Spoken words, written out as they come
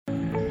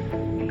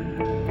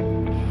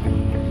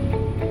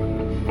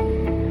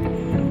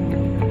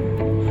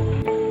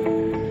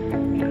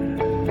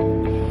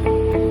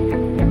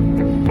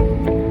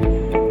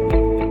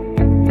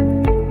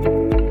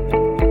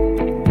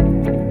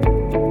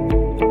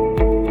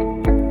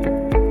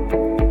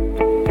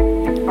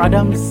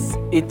Adams,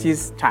 it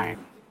is time.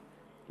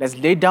 Let's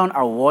lay down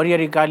our warrior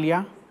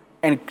regalia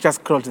and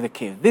just crawl to the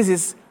cave. This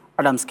is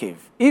Adam's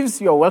Cave. If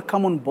you're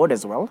welcome on board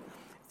as well,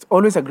 it's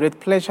always a great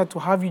pleasure to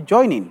have you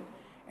join in.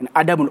 And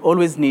Adam will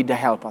always need a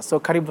helper, so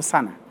karibu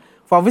sana.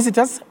 For our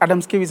visitors,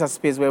 Adam's Cave is a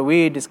space where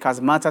we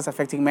discuss matters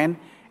affecting men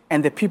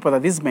and the people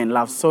that these men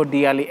love so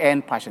dearly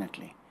and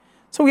passionately.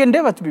 So we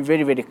endeavor to be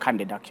very, very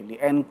candid, actually,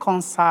 and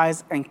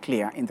concise and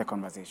clear in the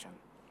conversation.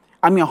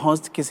 I'm your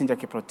host, Kissinger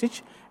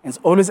Kiprotich, and it's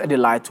always a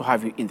delight to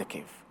have you in the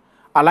cave.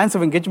 Our lines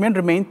of engagement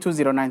remain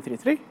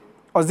 20933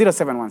 or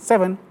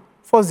 0717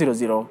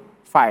 400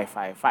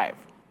 555,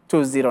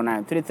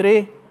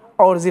 20933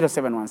 or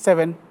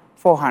 0717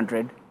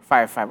 400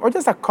 555, or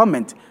just a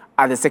comment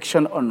at the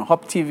section on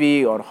Hope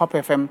TV or Hope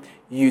FM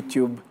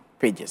YouTube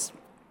pages.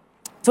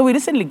 So we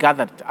recently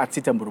gathered at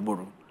Sita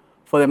Mburuburu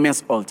for the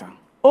men's altar.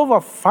 Over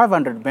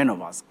 500 men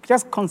of us,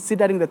 just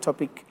considering the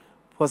topic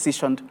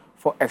positioned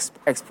for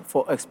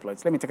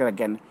exploits. Let me take it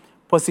again.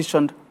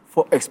 Positioned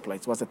for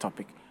exploits was the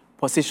topic.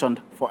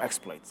 Positioned for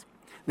exploits.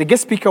 The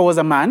guest speaker was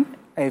a man,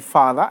 a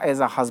father, as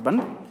a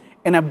husband,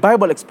 and a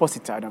Bible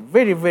expositor, and a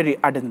very, very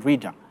ardent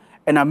reader,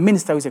 and a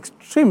minister who is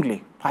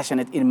extremely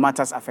passionate in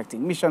matters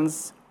affecting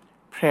missions,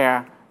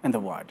 prayer, and the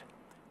word.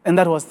 And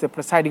that was the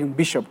presiding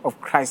bishop of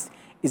Christ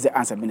is the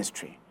Answer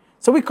Ministry.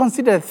 So we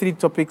consider the three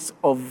topics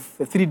of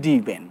the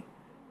 3D men.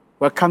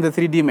 Welcome the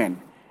 3D men.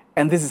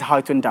 And this is how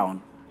it went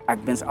down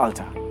at men's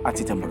altar at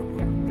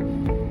Itamuru.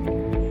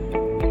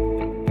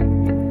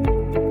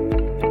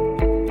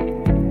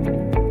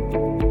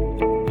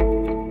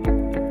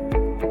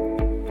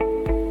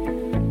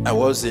 I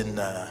was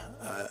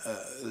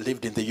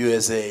lived in the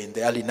USA in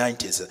the early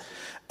 90s,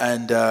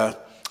 and a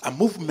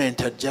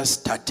movement had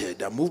just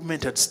started. A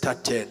movement had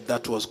started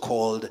that was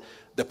called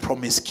the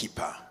Promise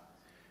Keeper.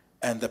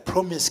 And the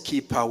Promise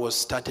Keeper was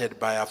started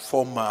by a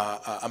former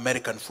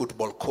American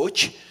football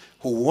coach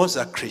who was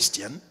a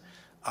Christian.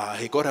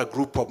 He got a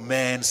group of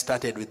men,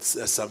 started with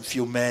some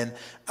few men,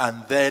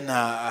 and then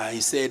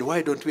he said,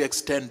 why don't we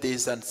extend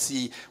this and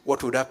see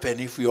what would happen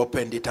if we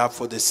opened it up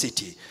for the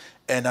city?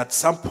 And at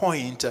some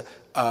point,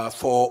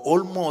 for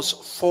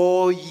almost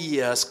 4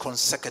 years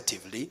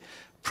consecutively,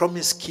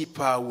 Promise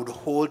Keeper would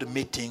hold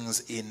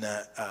meetings in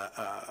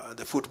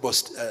the football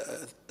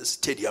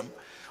stadium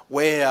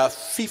where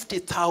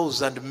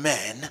 50,000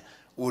 men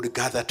would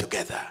gather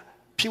together.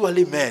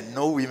 Purely men,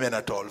 no women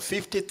at all.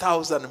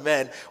 50,000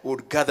 men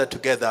would gather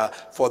together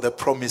for the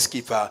Promise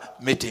Keeper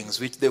meetings,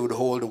 which they would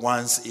hold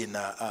once in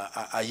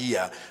a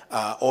year,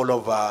 all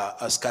over,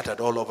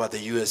 scattered all over the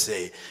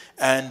USA.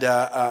 And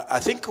I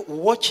think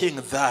watching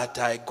that,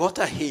 I got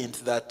a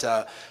hint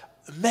that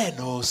men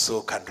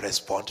also can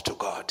respond to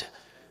God.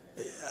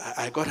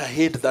 I got a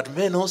hint that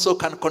men also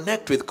can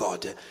connect with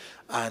God.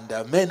 And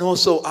men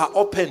also are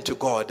open to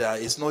God.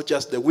 It's not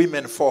just the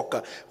women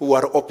folk who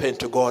are open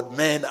to God.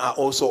 Men are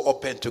also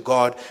open to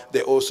God.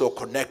 They also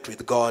connect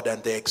with God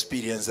and they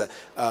experience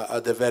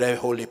the very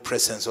holy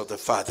presence of the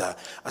Father.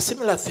 A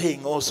similar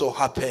thing also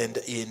happened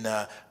in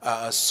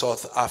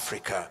South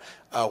Africa,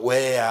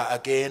 where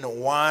again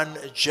one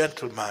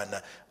gentleman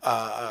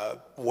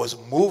was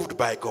moved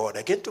by God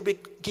again to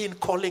begin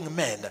calling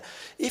men.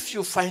 If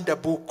you find a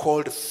book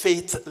called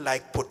Faith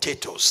Like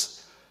Potatoes,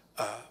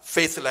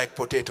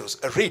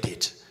 read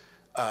it.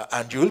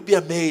 And you'll be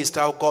amazed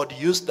how God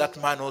used that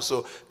man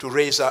also to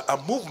raise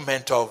a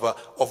movement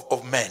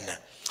of men.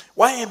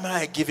 Why am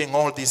I giving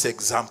all these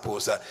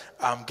examples?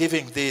 I'm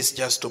giving this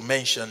just to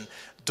mention,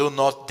 do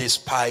not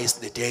despise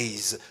the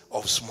days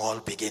of small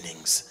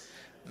beginnings.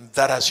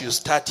 That as you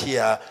start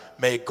here,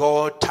 may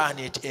God turn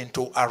it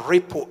into a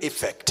ripple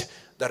effect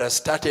that has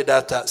started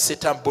at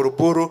Sitam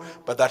Buruburu,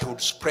 but that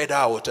would spread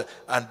out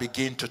and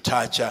begin to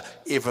touch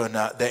even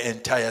the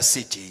entire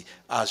city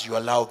as you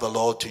allow the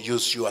Lord to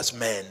use you as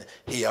men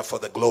here for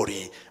the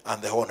glory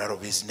and the honor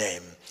of his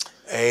name.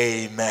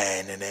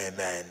 Amen and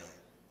amen.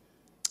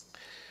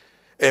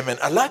 Amen.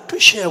 I'd like to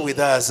share with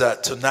us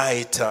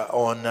tonight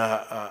on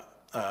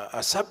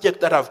a subject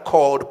that I've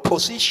called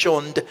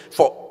Positioned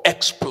for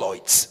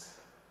Exploits.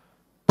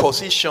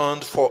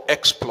 Positioned for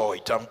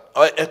exploits.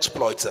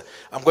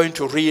 I'm going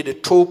to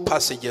read two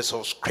passages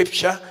of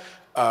scripture,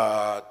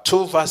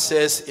 two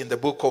verses in the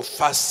book of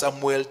 1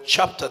 Samuel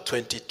chapter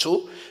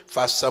 22,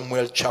 1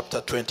 Samuel chapter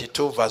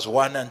 22 verse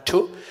 1 and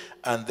 2,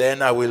 and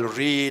then I will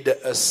read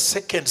 2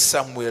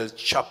 Samuel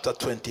chapter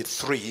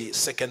 23,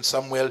 2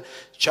 Samuel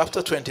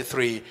chapter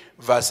 23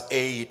 verse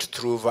 8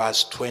 through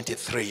verse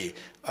 23.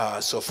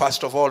 So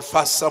first of all,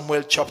 1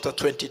 Samuel chapter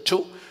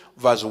 22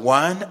 verse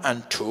 1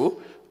 and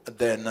 2,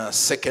 then 2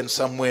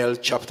 Samuel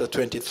chapter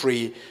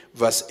 23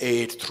 verse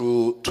 8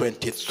 through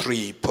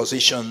 23,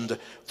 positioned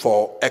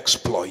for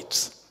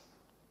exploits.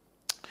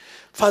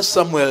 1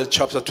 Samuel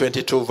chapter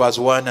 22 verse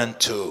 1 and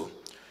 2.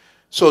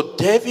 So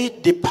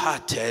David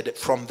departed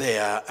from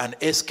there and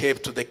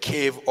escaped to the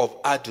cave of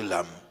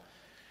Adullam.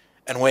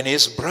 And when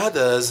his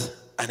brothers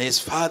and his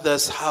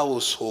father's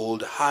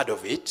household heard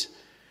of it,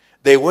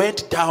 they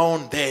went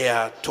down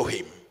there to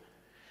him.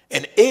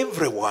 And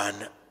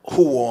everyone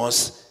who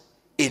was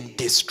in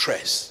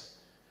distress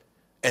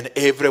and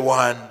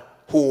everyone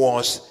who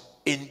was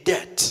in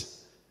debt.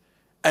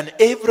 And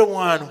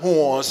everyone who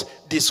was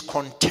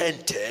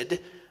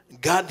discontented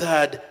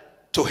gathered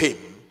to him,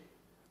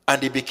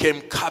 and he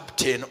became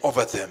captain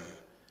over them.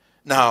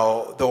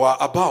 Now, there were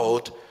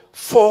about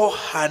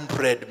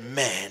 400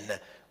 men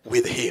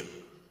with him.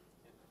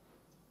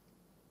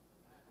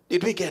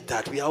 Did we get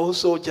that? We are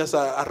also just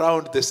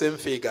around the same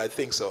figure, I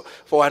think so.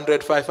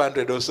 400,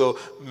 500 or so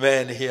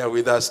men here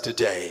with us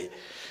today.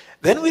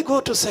 Then we go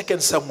to 2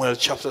 Samuel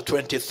chapter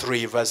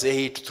 23, verse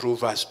 8 through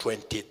verse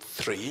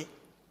 23.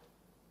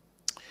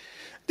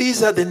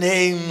 These are the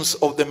names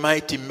of the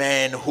mighty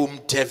men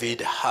whom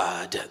David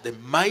had. The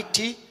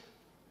mighty,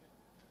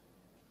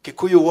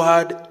 Kikuyu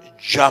word,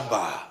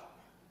 Jamba.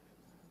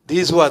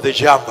 These were the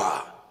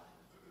Jamba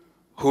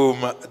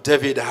whom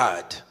David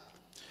had.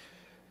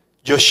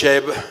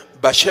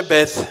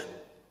 Josheb-Basshebeth,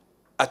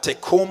 a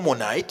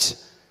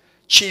Tekomonite,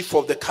 chief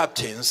of the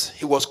captains,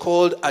 he was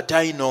called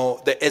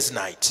Adino the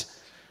Eznite,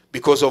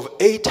 because of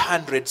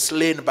 800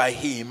 slain by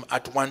him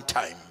at one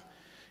time.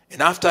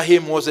 And after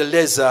him was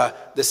Eleazar,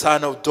 the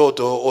son of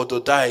Dodo, or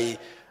Dodai,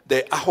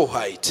 the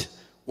Ahohite,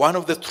 one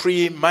of the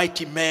three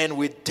mighty men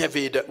with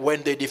David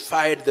when they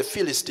defied the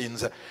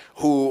Philistines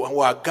who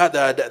were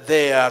gathered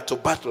there to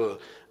battle,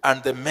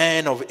 and the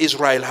men of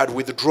Israel had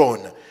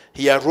withdrawn.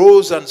 He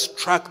arose and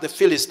struck the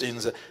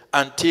Philistines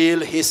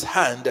until his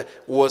hand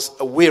was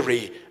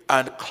weary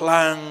and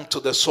clung to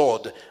the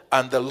sword.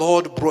 And the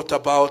Lord brought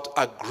about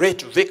a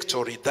great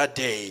victory that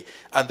day,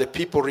 and the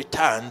people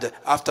returned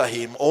after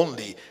him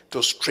only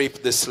to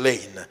strip the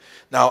slain.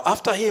 Now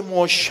after him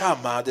was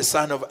Shammah, the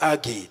son of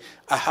Agi,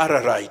 a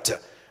Hararite.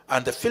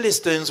 And the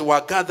Philistines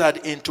were gathered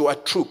into a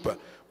troop,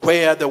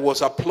 where there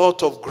was a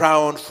plot of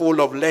ground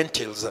full of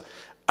lentils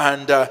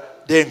and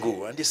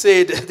dengu. And he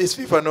said, these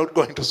people are not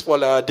going to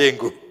swallow our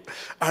dengu.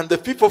 And the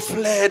people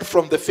fled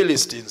from the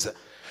Philistines.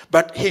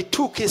 But he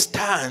took his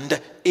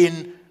stand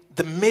in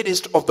the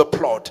midst of the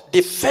plot,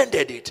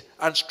 defended it,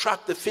 and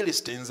struck the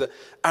Philistines,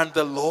 and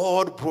the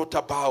Lord brought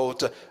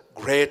about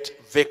great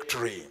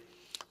victory.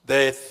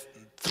 The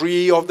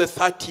 3 of the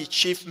 30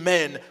 chief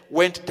men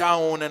went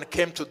down and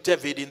came to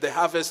David in the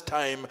harvest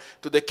time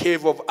to the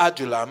cave of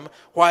Adullam,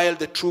 while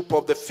the troop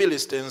of the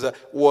Philistines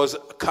was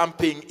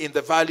camping in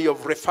the valley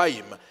of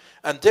Rephaim.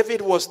 And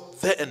David was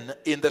then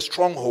in the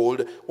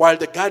stronghold, while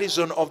the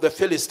garrison of the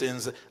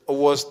Philistines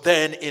was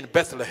then in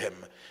Bethlehem.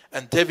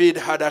 And David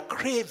had a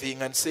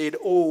craving and said,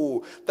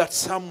 oh, that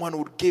someone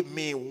would give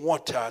me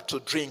water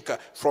to drink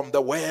from the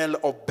well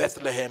of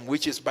Bethlehem,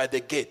 which is by the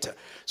gate.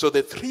 So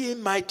the 3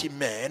 mighty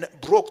men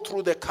broke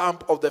through the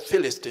camp of the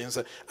Philistines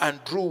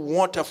and drew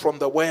water from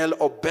the well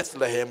of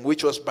Bethlehem,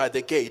 which was by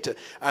the gate,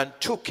 and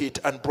took it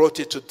and brought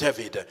it to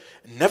David.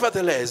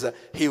 Nevertheless,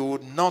 he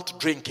would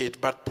not drink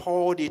it, but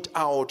poured it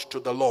out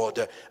to the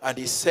Lord. And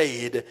he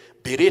said,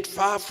 be it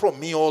far from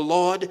me, O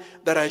Lord,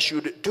 that I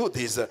should do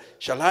this.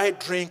 Shall I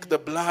drink the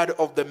blood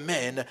of the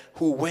men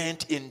who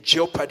went in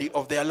jeopardy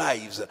of their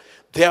lives?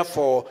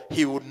 Therefore,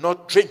 he would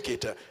not drink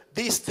it.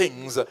 These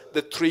things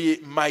the 3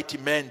 mighty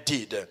men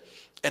did.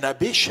 And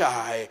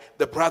Abishai,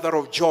 the brother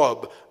of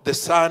Joab, the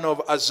son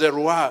of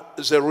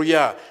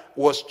Zeruiah,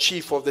 was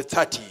chief of the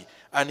 30.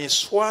 And he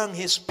swung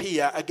his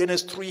spear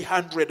against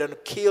 300 and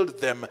killed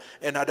them,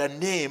 and had a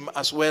name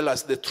as well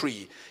as the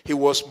 3. He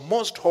was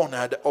most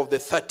honored of the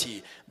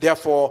 30.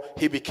 Therefore,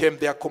 he became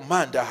their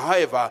commander.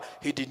 However,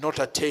 he did not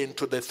attain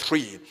to the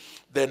 3.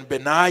 Then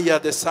Benaiah,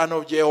 the son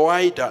of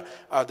Jehoiada,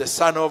 the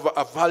son of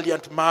a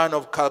valiant man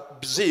of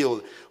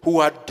Kabzeel,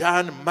 who had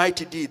done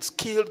mighty deeds,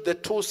 killed the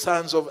 2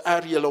 sons of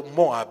Ariel of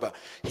Moab.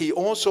 He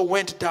also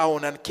went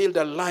down and killed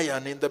a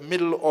lion in the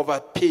middle of a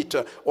pit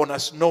on a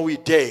snowy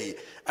day.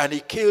 And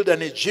he killed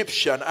an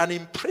Egyptian, an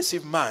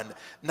impressive man.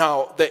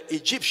 Now the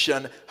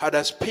Egyptian had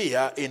a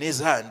spear in his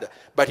hand,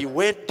 but he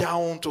went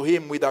down to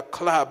him with a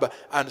club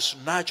and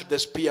snatched the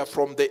spear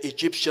from the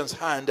Egyptian's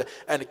hand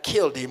and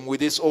killed him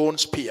with his own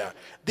spear.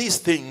 These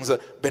things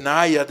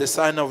Benaiah, the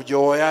son of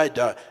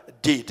Jehoiada,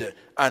 did,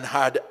 and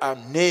had a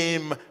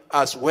name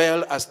as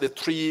well as the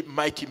 3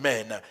 mighty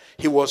men.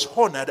 He was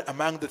honored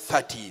among the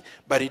 30,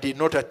 but he did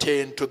not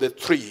attain to the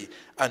 3.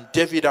 And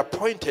David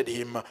appointed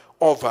him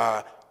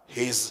over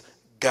his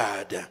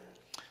God.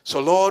 So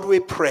Lord, we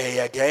pray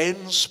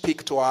again,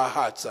 speak to our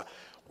hearts.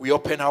 We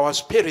open our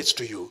spirits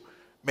to you.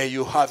 May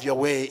you have your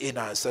way in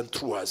us and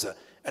through us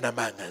and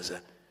among us.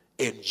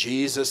 In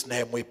Jesus'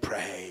 name we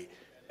pray.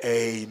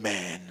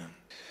 Amen.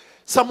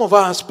 Some of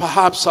us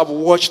perhaps have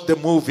watched the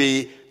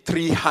movie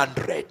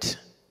 300.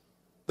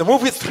 The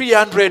movie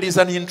 300 is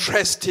an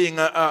interesting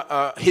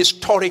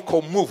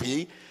historical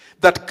movie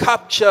that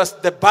captures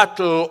the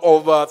battle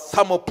of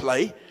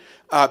Thermopylae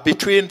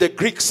between the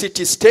Greek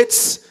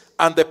city-states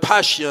and the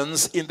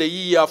Persians in the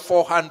year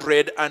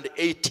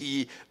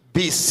 480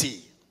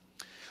 BC.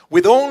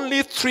 With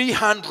only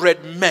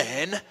 300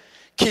 men,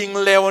 King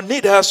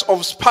Leonidas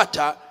of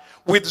Sparta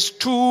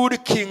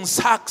withstood King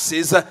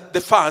Xerxes I,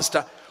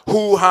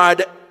 who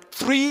had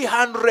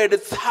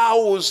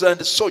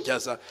 300,000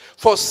 soldiers.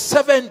 For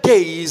 7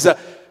 days,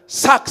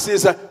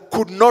 Xerxes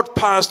could not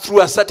pass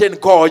through a certain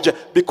gorge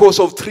because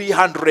of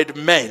 300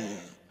 men.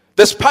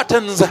 The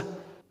Spartans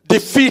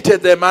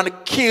defeated them and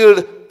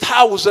killed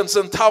thousands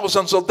and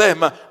thousands of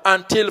them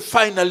until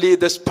finally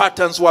the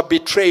Spartans were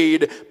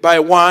betrayed by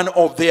one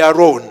of their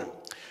own.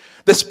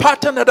 The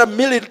Spartan had a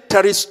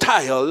military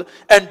style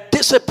and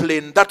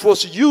discipline that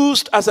was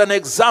used as an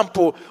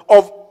example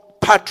of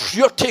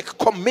patriotic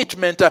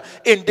commitment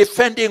in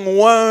defending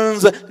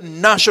one's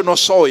national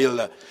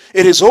soil.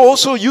 It is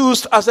also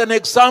used as an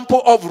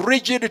example of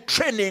rigid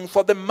training,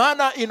 for the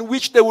manner in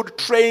which they would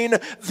train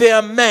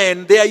their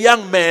men, their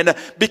young men,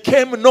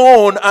 became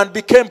known and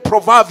became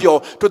proverbial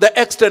to the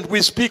extent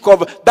we speak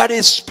of that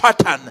is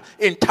Spartan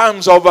in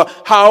terms of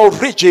how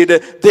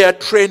rigid their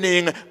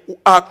training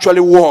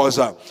actually was.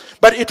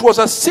 But it was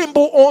a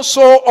symbol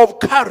also of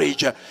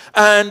courage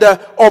and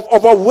of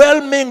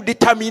overwhelming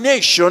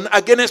determination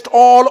against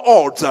all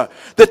odds.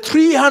 The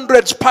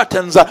 300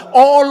 Spartans,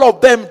 all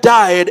of them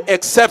died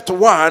except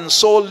one,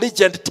 so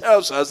legend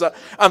tells us.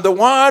 And the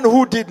one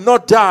who did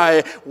not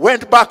die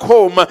went back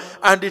home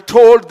and he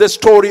told the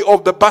story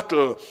of the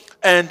battle.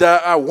 And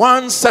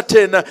one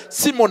certain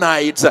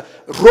Simonides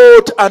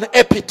wrote an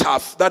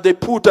epitaph that they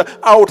put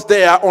out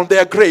there on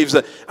their graves.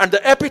 And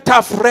the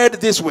epitaph read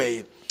this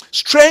way: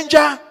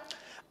 "Stranger,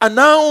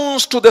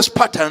 announce to the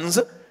Spartans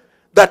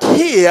that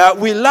here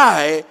we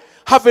lie,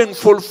 having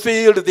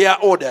fulfilled their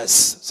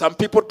orders." Some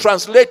people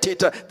translate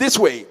it this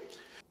way: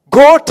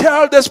 "Go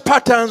tell the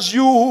Spartans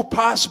you who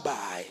pass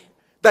by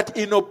that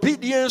in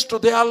obedience to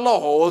their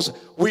laws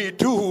we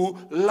do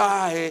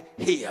lie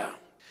here."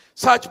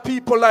 Such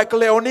people like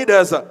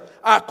Leonidas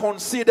are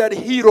considered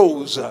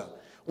heroes.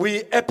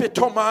 We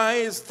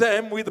epitomize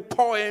them with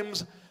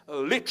poems,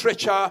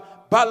 literature,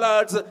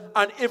 ballads,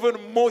 and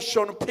even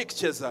motion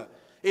pictures.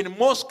 In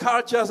most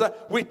cultures,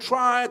 we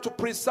try to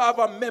preserve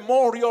a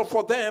memorial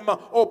for them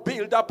or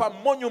build up a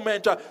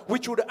monument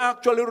which would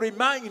actually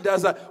remind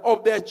us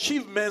of the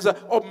achievements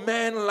of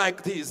men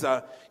like these.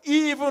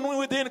 Even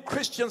within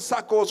Christian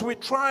circles, we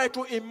try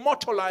to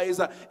immortalize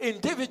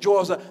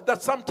individuals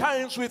that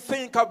sometimes we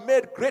think have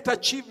made great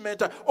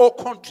achievement or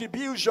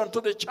contribution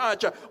to the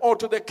church or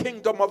to the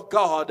kingdom of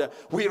God.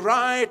 We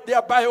write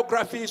their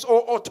biographies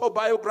or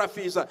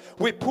autobiographies.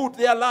 We put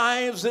their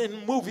lives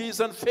in movies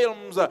and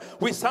films.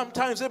 We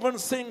sometimes even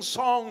sing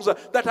songs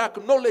that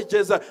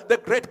acknowledges the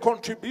great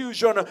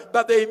contribution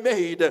that they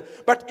made.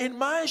 But in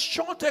my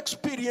short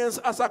experience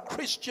as a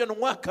Christian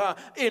worker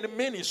in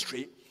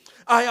ministry,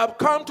 I have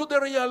come to the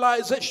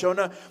realization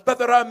that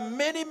there are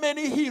many,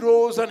 many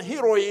heroes and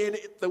heroines.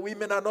 The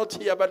women are not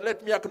here, but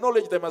let me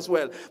acknowledge them as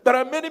well. There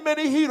are many,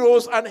 many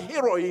heroes and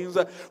heroines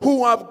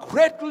who have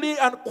greatly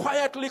and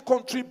quietly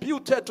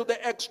contributed to the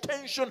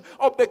extension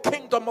of the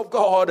kingdom of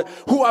God,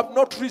 who have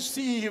not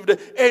received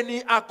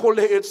any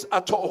accolades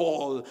at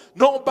all.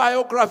 No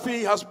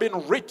biography has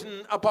been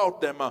written about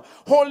them.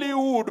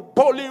 Hollywood,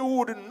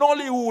 Bollywood,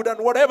 Nollywood,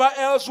 and whatever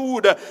else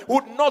would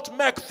not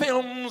make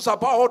films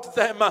about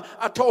them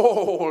at all.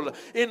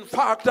 In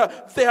fact,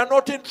 they are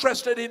not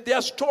interested in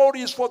their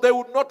stories, for they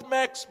would not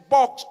make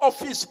box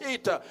office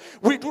hit.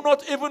 We do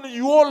not even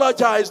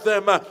eulogize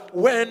them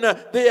when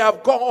they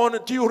have gone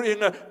during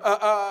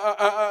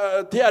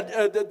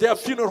their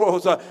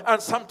funerals,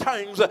 and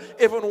sometimes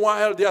even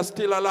while they are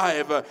still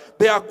alive.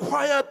 They are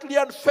quietly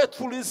and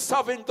faithfully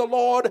serving the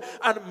Lord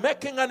and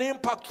making an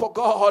impact for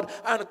God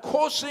and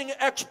causing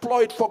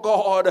exploit for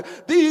God.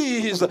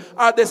 These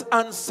are the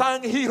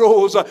unsung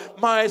heroes.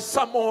 My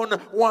sermon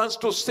wants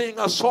to sing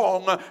a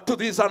song to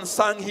these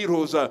unsung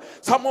heroes.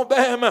 Some of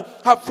them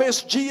have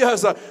faced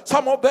jeers.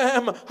 Some of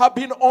them have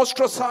been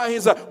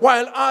ostracized,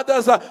 while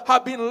others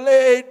have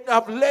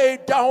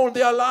laid down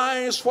their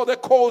lives for the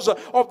cause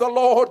of the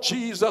Lord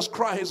Jesus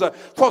Christ.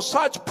 For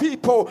such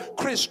people,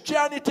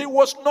 Christianity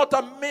was not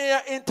a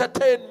mere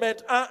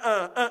entertainment.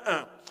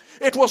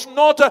 It was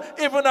not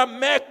even a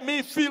make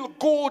me feel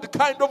good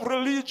kind of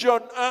religion.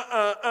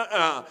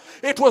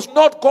 It was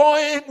not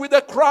going with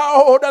the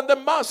crowd and the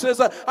masses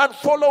and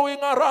following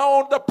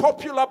around the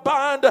popular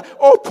band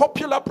or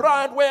popular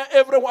brand where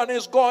everyone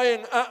is going.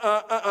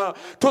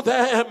 To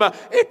them,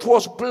 it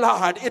was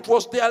blood. It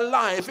was their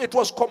life. It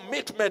was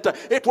commitment.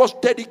 It was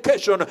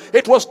dedication.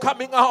 It was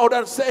coming out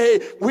and say,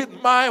 with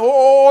my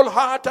whole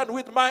heart and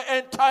with my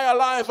entire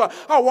life,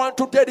 I want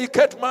to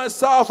dedicate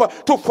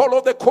myself to follow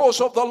the course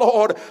of the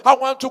Lord. I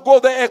want to go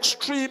the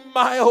extreme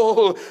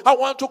mile. I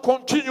want to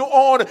continue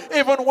on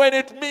even when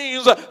it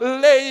means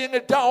laying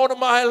down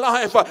my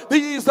life.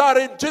 These are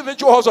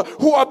individuals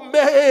who have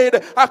made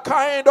a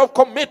kind of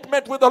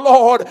commitment with the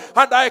Lord,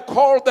 and I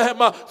call them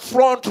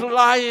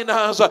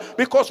frontliners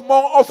because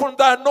more often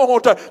than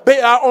not,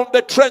 they are on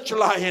the trench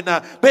line.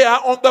 They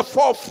are on the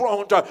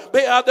forefront.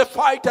 They are the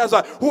fighters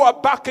who are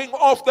backing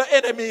off the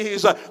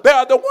enemies. They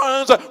are the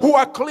ones who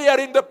are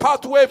clearing the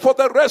pathway for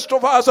the rest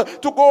of us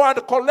to go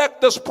and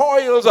collect the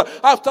spoils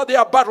after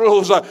their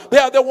battles. They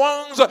are the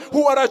ones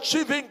who are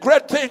achieving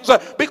great things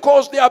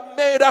because they have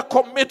made a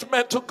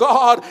commitment to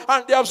God,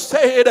 and they have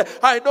said,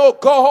 I know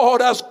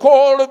God has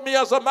called me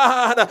as a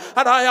man,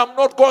 and I am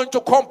not going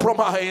to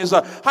compromise.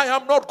 I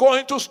am not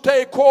going to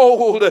stay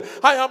cold.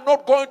 I am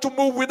not going to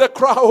move with the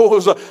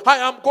crowds. I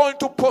am going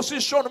to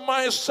position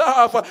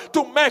myself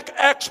to make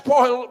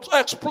exploits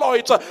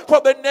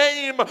for the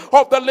name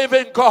of the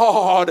living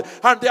God.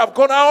 And they have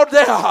gone out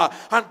there,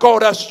 and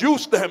God has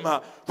used them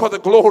for the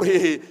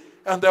glory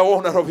and the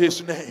honor of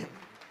his name.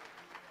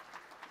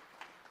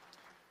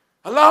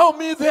 Allow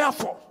me,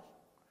 therefore,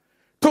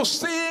 to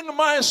sing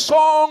my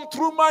song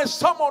through my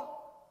sermon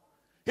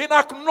in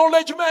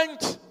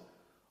acknowledgement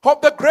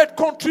of the great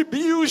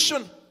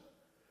contribution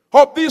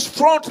of these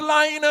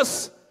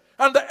frontliners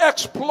and the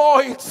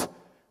exploits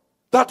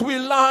that we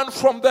learn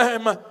from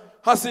them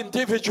as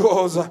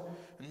individuals.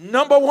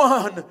 Number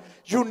one,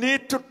 you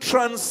need to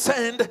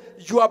transcend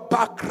your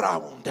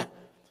background.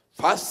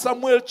 1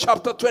 Samuel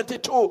chapter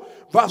 22,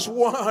 verse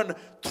 1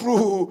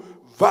 through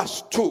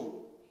verse 2.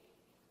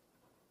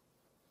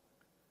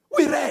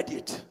 We read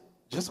it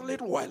just a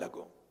little while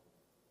ago.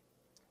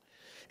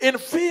 In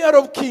fear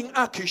of King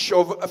Achish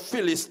of a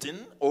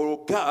Philistine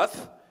or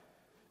Gath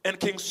and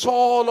King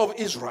Saul of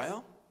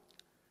Israel,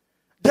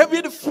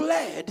 David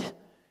fled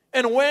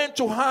and went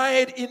to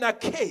hide in a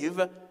cave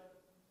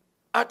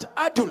at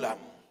Adullam.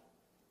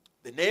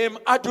 The name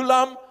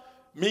Adullam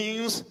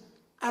means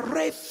a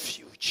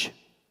refuge,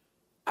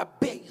 a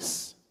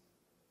base,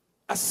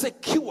 a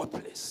secure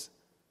place,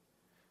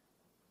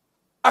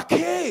 a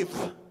cave,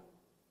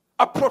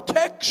 a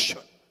protection,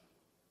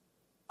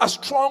 a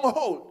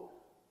stronghold.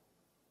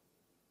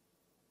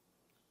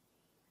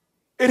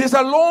 It is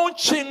a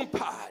launching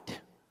pad.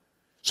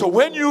 So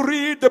when you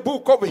read the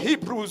book of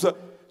Hebrews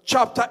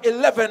chapter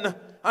 11,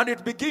 and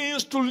it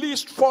begins to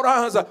list for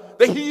us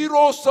the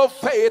heroes of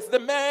faith, the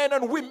men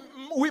and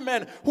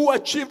women who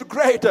achieved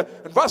great. And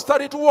verse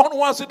 32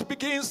 onwards it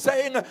begins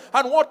saying,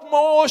 and what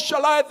more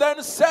shall I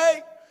then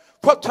say?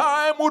 For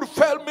time would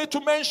fail me to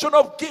mention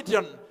of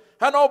Gideon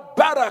and of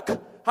Barak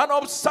and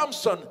of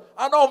Samson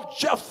and of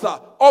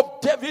Jephthah,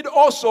 of David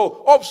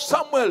also, of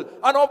Samuel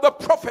and of the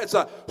prophets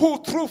who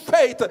through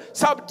faith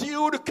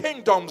subdued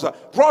kingdoms,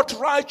 wrought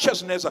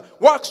righteousness,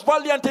 waxed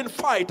valiant in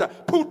fight,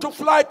 put to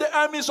flight the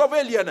armies of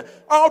alien,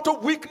 out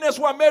of weakness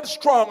were made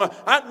strong,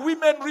 and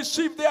women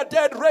received their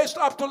dead raised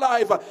up to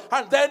life.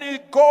 And then he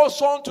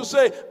goes on to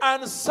say,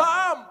 and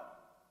some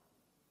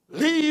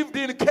lived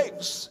in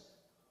caves.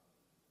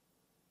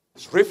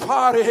 It's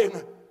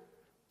referring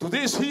to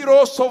these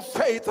heroes of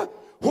faith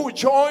who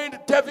joined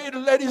David.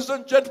 Ladies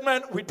and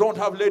gentlemen, we don't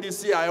have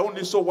ladies here. I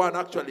only saw one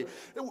actually.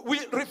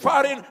 We're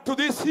referring to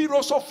these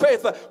heroes of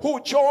faith who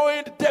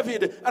joined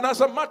David. And as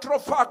a matter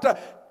of fact,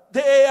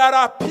 they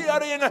are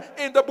appearing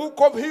in the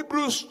book of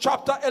Hebrews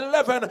chapter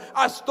 11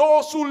 as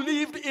those who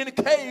lived in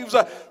caves.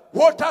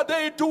 What are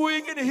they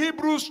doing in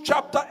Hebrews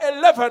chapter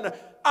 11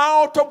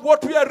 out of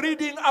what we are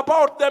reading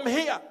about them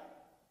here?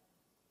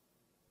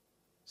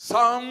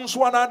 Psalms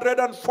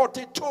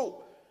 142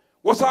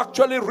 was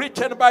actually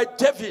written by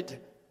David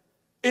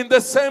in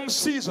the same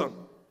season.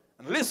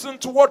 And listen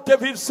to what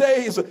David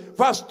says,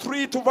 verse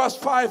 3 to verse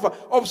 5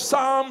 of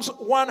Psalms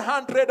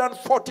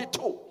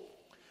 142.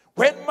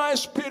 When my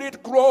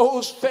spirit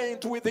grows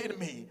faint within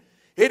me,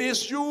 it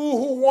is you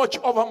who watch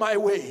over my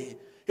way.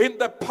 In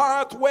the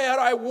path where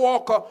I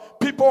walk,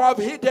 people have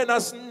hidden a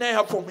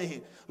snare for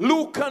me.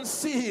 Look and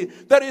see,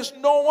 there is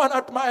no one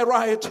at my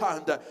right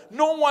hand.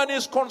 No one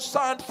is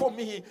concerned for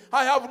me.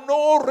 I have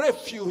no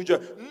refuge.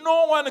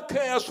 No one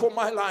cares for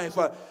my life.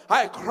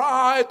 I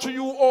cry to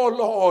you, O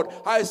Lord.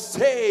 I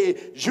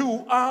say,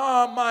 you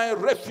are my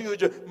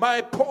refuge,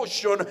 my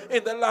portion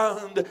in the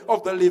land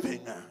of the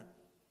living.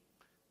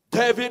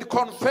 David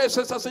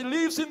confesses as he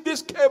lives in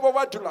this cave of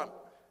Adullam.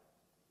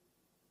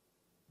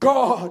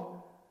 God,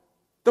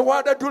 the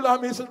word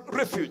Adullam is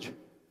refuge.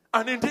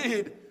 And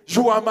indeed,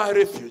 you are my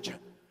refuge.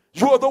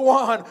 You are the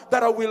one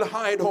that I will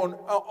hide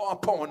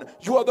upon.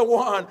 You are the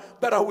one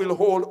that I will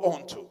hold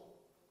on to.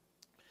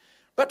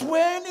 But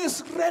when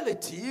his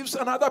relatives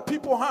and other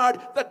people heard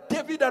that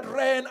David had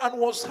ran and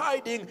was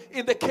hiding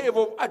in the cave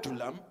of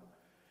Adullam,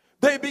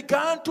 they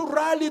began to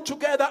rally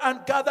together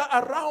and gather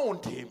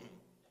around him.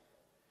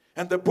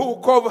 And the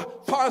book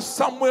of 1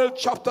 Samuel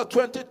chapter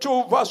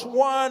 22 verse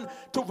 1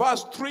 to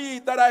verse 3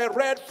 that I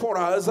read for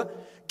us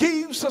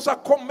gives us a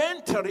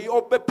commentary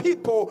of the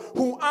people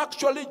who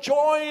actually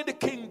joined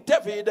King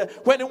David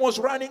when he was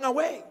running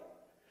away.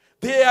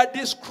 They are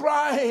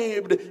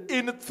described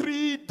in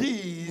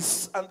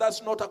 3Ds, and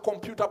that's not a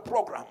computer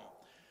program.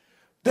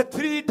 The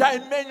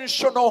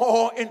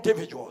three-dimensional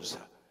individuals.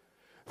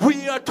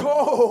 We are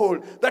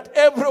told that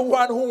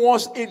everyone who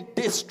was in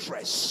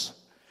distress,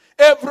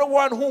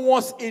 everyone who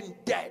was in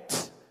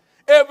debt,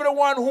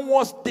 everyone who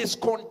was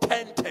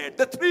discontented,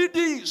 the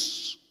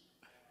 3Ds,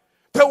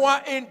 they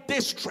were in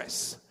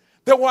distress,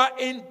 they were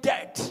in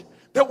debt,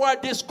 They were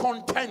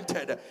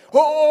discontented.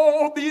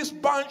 All these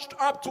bunched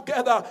up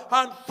together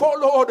and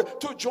followed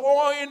to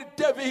join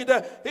David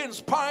in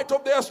spite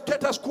of their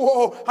status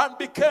quo and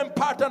became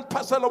part and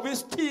parcel of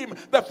his team,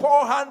 the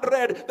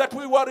 400 that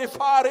we were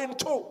referring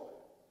to.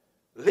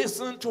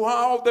 Listen to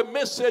how the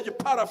Message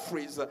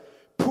paraphrase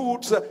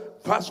puts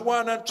verse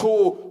 1 and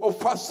 2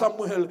 of 1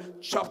 Samuel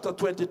chapter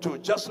 22.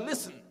 Just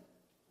listen.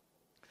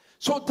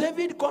 So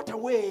David got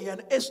away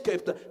and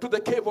escaped to the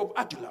cave of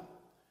Adullam.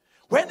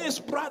 When his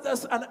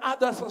brothers and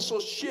others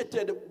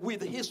associated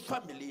with his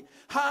family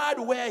heard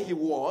where he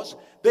was,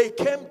 they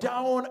came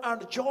down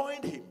and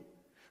joined him.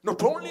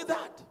 Not only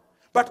that,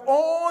 but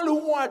all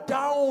who were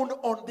down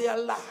on their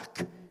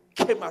luck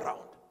came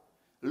around.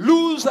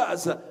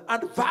 Losers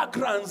and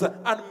vagrants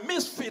and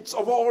misfits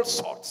of all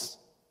sorts.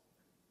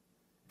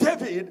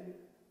 David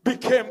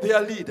became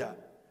their leader.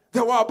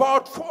 There were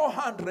about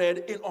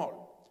 400 in all.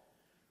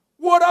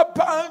 What a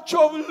bunch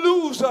of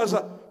losers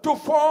to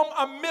form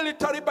a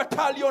military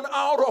battalion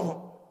out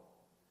of.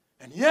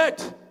 And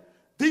yet,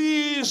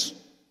 these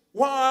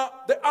were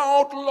the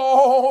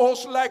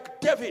outlaws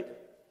like David.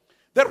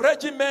 The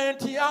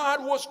regiment he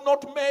had was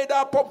not made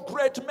up of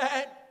great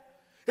men.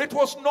 It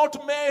was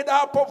not made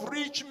up of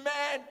rich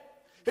men.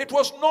 It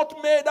was not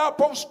made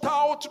up of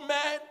stout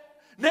men.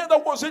 Neither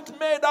was it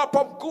made up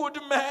of good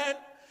men.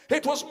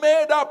 It was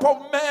made up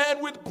of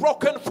men with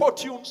broken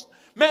fortunes.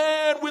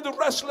 Men with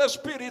restless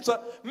spirits,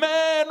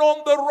 men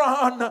on the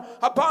run,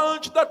 a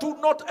bunch that would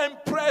not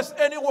impress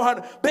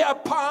anyone. Their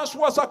past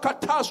was a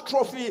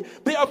catastrophe.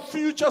 Their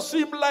future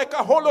seemed like a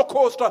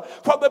holocaust.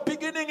 From the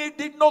beginning, it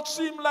did not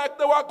seem like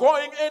they were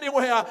going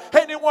anywhere.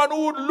 Anyone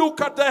who would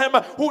look at them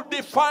would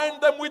define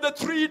them with the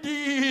 3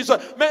 Ds.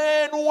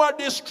 Men who are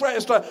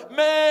distressed,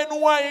 men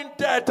who are in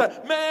debt,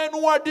 men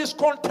who are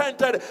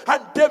discontented.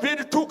 And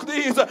David took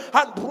these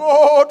and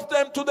brought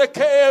them to the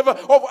cave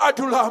of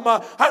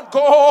Adullam. And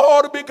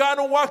God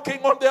began working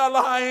on their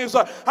lives,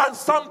 and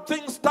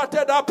something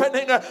started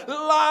happening.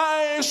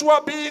 Lives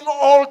were being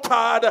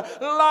altered,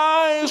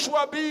 lives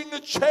were being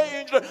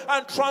changed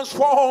and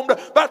transformed.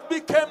 That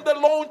became the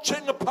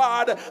launching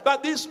pad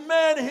that these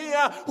men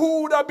here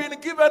who would have been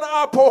given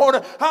up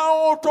on,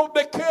 out of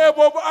the cave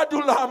of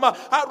Adullam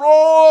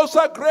arose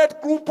a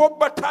great group of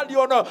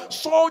battalion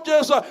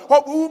soldiers,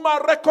 of whom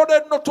are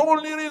recorded not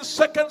only in 2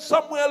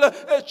 Samuel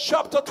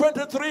chapter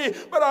 23,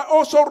 but are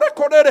also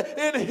recorded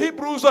in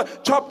Hebrews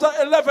chapter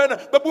 11,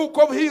 the book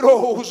of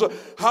heroes.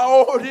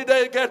 How did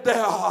they get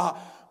there?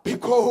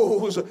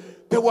 Because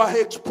they were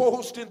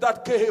exposed in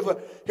that cave.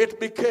 It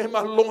became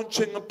a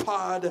launching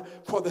pad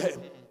for them.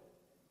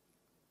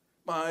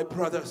 My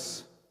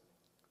brothers,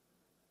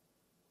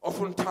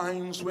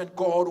 oftentimes when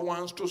God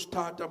wants to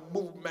start a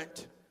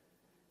movement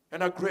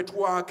and a great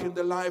work in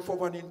the life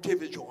of an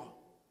individual,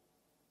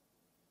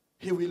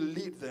 he will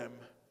lead them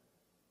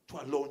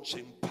to a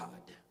launching pad.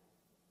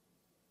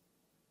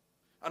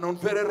 And on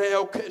very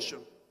rare occasion,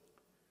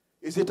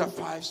 is it a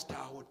 5-star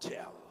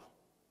hotel?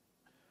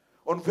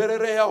 On very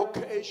rare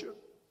occasion,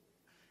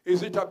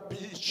 is it a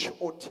beach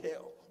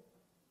hotel?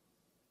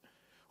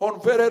 On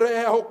very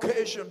rare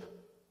occasion,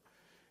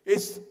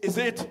 is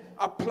it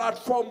a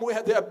platform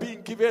where they are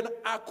being given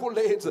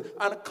accolades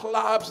and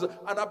claps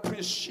and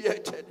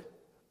appreciated?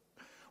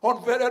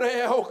 On very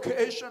rare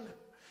occasion,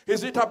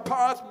 is it a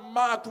path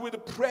marked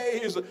with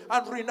praise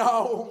and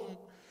renown?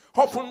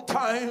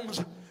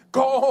 Oftentimes,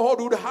 God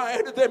would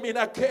hide them in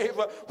a cave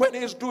when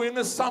he's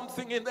doing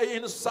something in the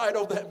inside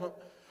of them.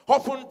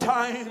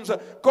 Oftentimes,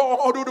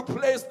 God would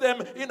place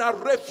them in a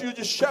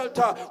refuge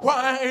shelter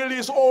while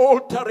he's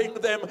altering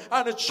them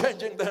and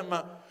changing them.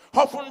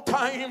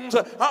 Oftentimes,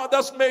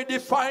 others may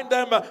define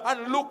them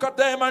and look at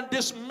them and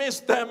dismiss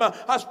them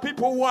as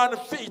people who are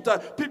unfit,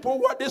 people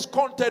who are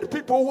discontented,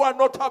 people who are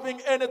not having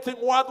anything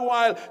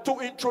worthwhile to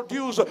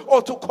introduce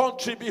or to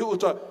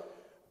contribute.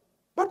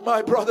 But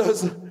my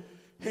brothers,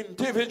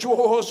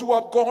 individuals who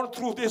have gone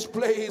through this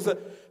place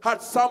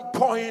at some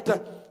point,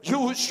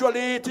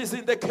 usually it is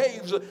in the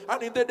caves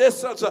and in the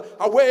deserts,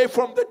 away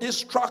from the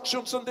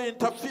distractions and the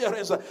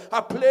interference,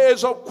 a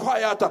place of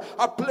quiet,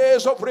 a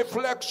place of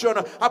reflection,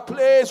 a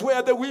place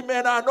where the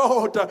women are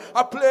not,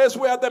 a place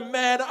where the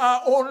men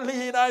are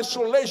only in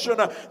isolation.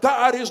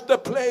 That is the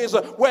place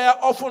where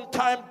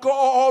oftentimes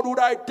God would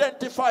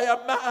identify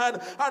a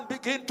man and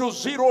begin to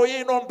zero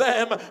in on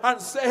them and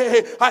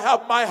say, I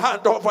have my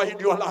hand over in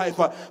your life.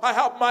 I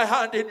have my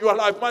hand in your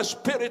life. My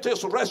spirit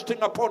is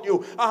resting upon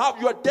you. I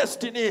have your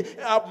destiny.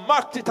 I've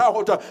marked it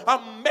out.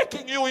 I'm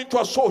making you into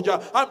a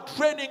soldier. I'm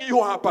training you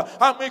up.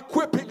 I'm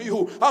equipping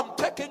you. I'm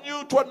taking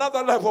you to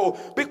another level,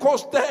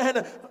 because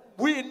then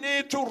we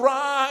need to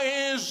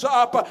rise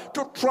up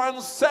to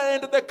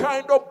transcend the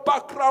kind of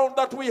background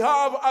that we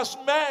have as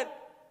men.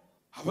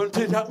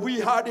 Haven't we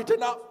had it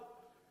enough?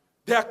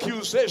 The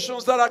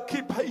accusations that are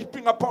keep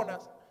heaping upon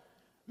us.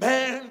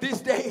 Men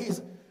these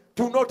days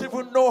do not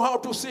even know how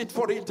to sit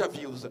for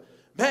interviews.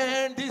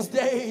 Men these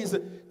days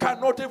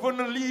cannot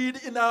even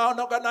lead in an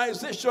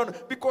organization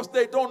because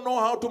they don't know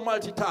how to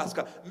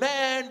multitask.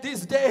 Men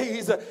these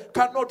days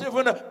cannot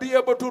even be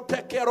able to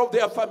take care of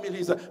their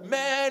families.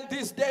 Men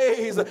these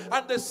days,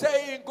 and the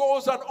saying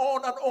goes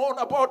on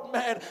about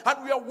men,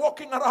 and we are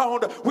walking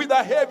around with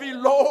a heavy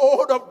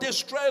load of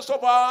distress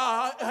over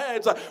our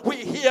heads. We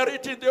hear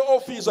it in the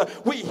office.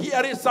 We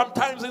hear it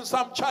sometimes in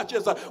some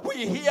churches.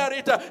 We hear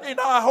it in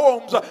our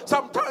homes.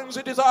 Sometimes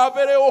it is our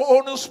very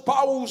own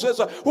spouses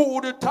who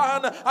would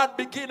turn and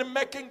begin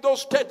making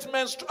those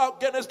statements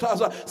against us.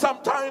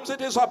 Sometimes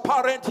it is a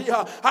parent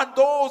here, and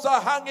those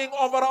are hanging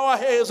over our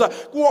heads,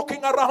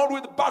 walking around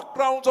with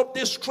backgrounds of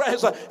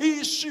distress,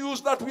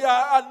 issues that we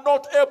are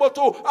not able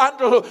to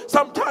handle.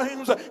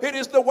 Sometimes it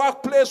is the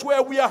workplace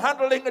where we are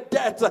handling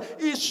debt,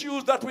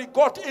 issues that we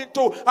got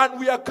into, and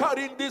we are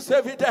carrying this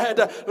heavy debt.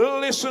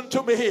 Listen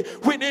to me.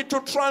 We need to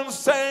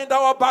transcend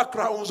our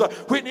backgrounds.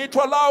 We need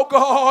to allow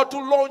God to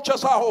launch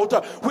us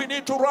out. We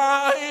need to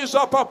rise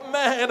up as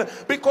men,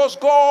 because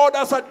God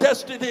has a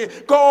destiny.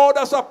 God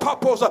has a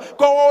purpose.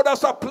 God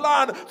has a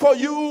plan for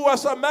you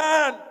as a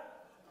man.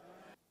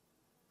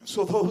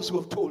 So those who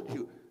have told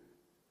you,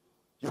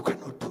 you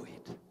cannot do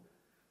it.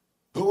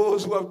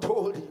 Those who have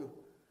told you,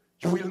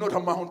 you will not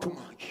amount to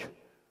much.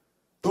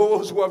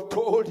 Those who have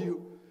told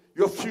you,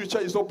 your future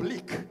is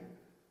oblique.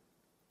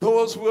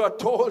 Those who have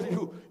told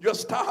you, your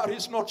star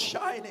is not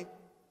shining.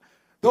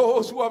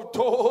 Those who have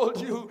told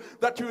you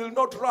that you will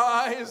not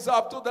rise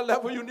up to the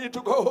level you need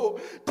to go,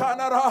 turn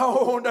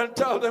around and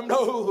tell them,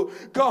 no,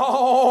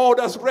 God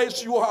has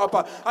raised you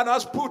up and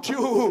has put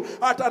you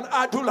at an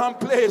Adullam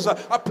place, a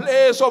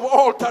place of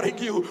altering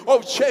you,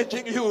 of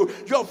changing you.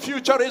 Your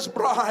future is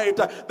bright.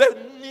 The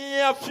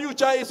near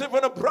future is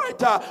even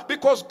brighter,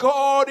 because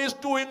God is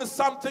doing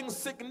something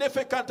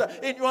significant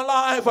in your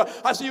life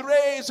as He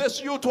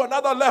raises you to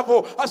another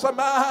level as a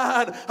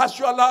man, as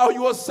you allow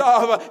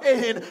yourself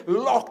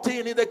locked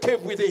in the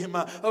cave with Him,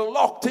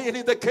 locked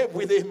in the cave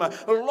with Him,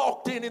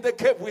 locked in the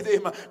cave with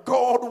Him.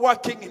 God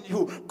working in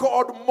you,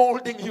 God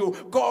molding you,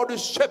 God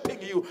is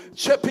shaping you,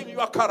 shaping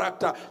your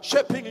character,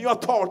 shaping your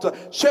thoughts,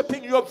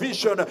 shaping your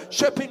vision,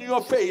 shaping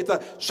your faith,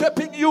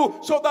 shaping you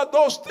so that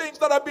those things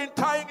that have been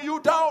tying you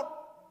down,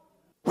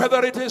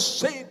 whether it is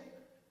sin,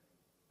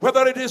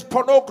 whether it is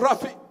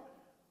pornography,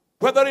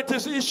 whether it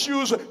is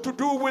issues to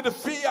do with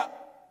fear.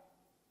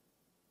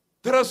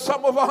 There are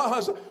some of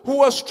us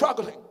who are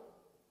struggling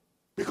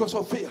because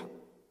of fear.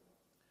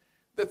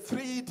 The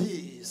 3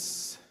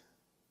 Ds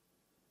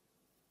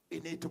we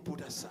need to put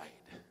aside.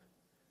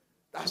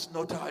 That's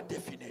not our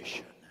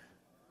definition.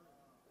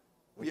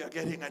 We are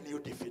getting a new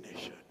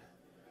definition.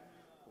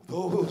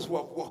 Those who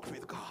have walked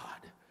with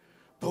God,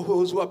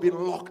 those who have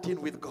been locked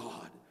in with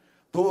God,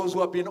 those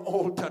who have been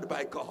altered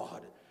by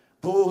God,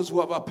 those who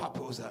have a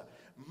purpose,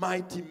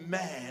 mighty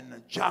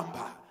men,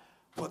 jumper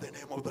for the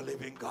name of the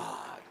living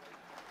God.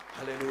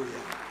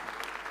 Hallelujah.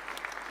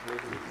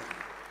 Hallelujah.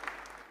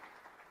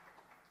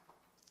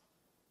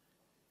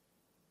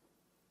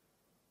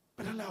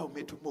 But allow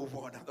me to move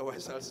on,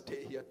 otherwise I'll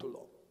stay here too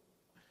long.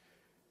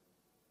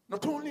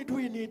 Not only do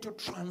we need to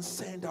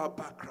transcend our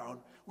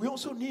background, we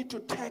also need to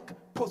take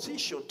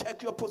position,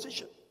 take your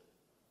position.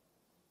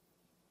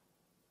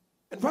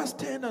 In verse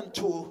 10 and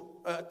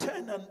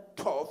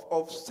 12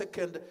 of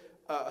 2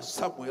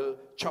 Samuel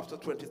chapter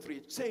 23,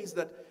 it says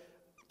that,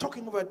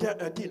 talking about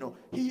Dino,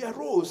 he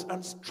arose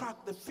and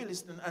struck the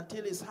Philistine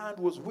until his hand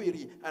was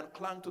weary and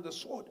clung to the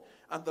sword.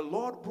 And the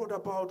Lord brought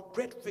about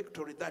great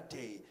victory that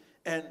day,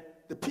 and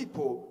the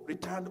people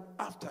returned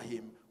after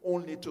him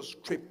only to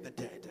strip the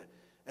dead.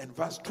 And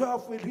verse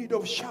 12 we read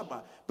of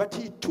Shammah, but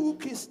he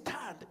took his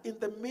stand in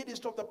the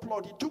midst of the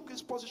plot. He took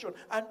his position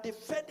and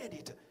defended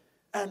it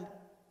and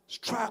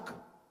struck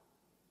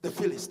the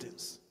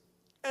Philistines.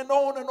 And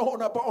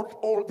on about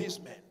all these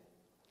men.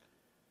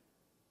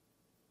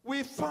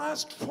 We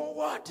fast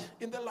forward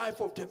in the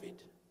life of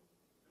David.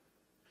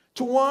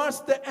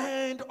 Towards the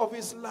end of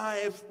his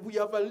life, we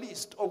have a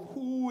list of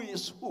who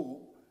is who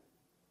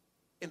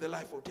in the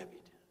life of David.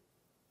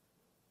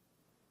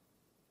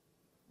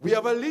 We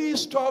have a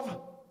list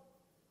of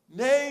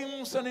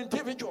names and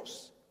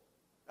individuals.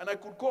 And I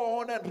could go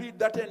on and read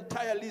that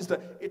entire list.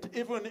 It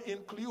even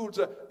includes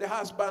the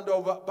husband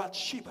of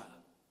Bathsheba,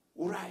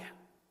 Uriah.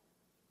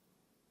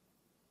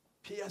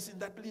 Appears in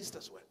that list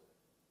as well.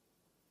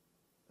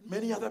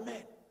 Many other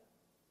men.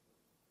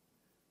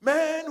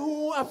 Men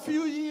who a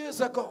few years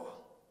ago,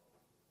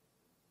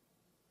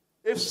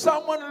 if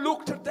someone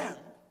looked at them,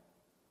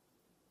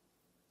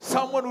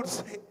 someone would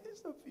say,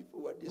 some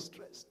people were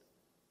distressed.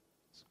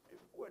 Some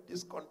people were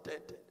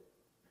discontented.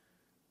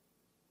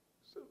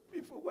 Some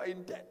people were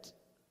in debt.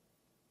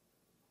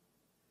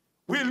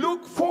 We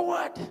look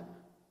forward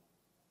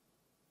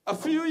a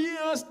few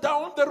years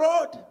down the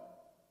road,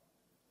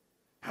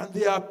 and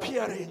they are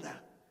appearing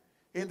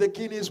in the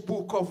Guinness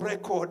Book of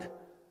Record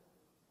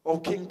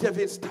of King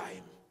David's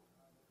time,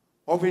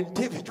 of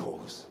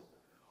individuals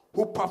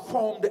who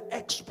performed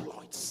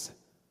exploits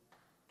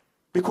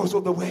because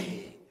of the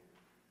way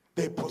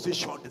they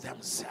positioned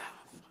themselves.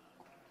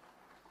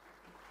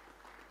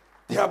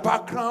 Their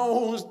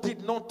backgrounds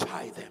did not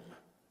tie them.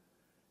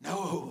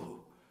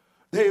 No.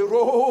 They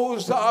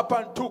rose up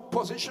and took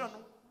position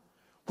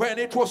when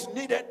it was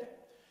needed.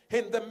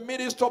 In the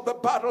midst of the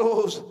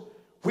battles,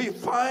 we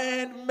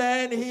find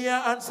men here,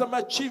 and some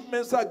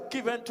achievements are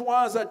given to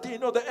us.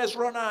 Adino the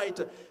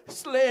Ezronite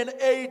slain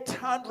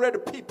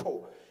 800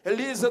 people.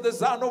 Eliezer the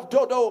son of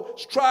Dodo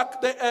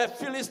struck the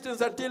Philistines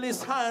until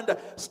his hand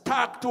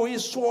stuck to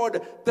his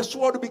sword. The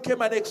sword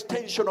became an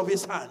extension of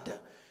his hand.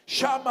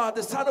 Shammah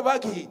the son of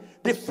Agi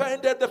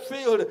defended the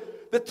field.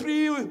 The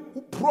three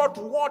who brought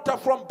water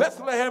from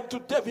Bethlehem to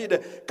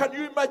David. Can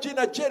you imagine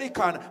a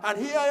Jericho? And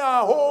here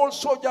are whole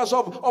soldiers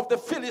of the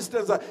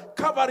Philistines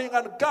covering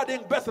and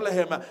guarding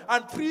Bethlehem.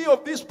 And three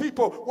of these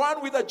people,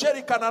 one with a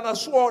Jericho and a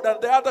sword, and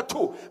the other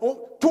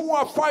two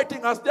are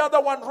fighting as the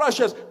other one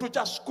rushes to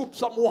just scoop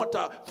some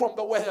water from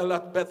the well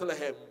at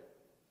Bethlehem.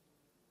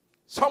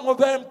 Some of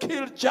them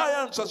killed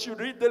giants, as you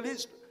read the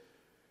list.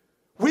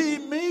 We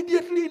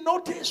immediately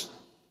notice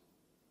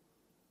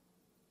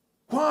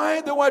why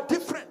they were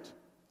different.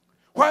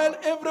 While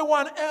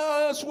everyone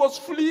else was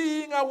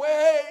fleeing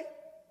away,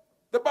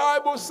 the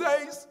Bible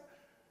says,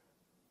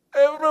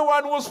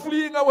 everyone was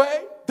fleeing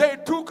away. They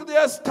took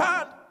their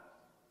stand.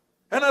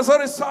 And as a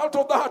result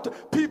of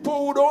that,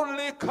 people would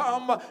only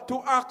come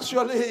to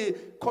actually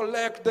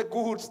collect the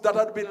goods that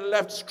had been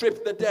left,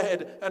 strip the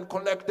dead, and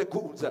collect the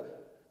goods.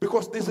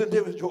 Because these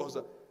individuals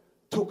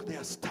took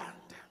their stand.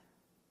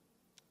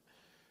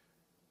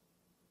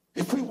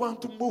 If we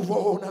want to move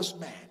on as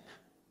men,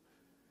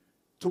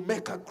 to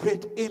make a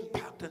great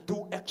impact and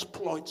do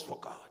exploits for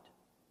God,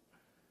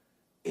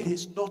 it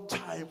is not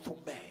time for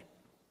men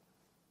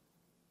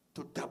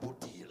to double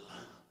deal.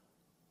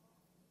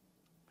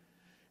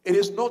 It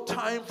is not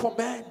time for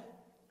men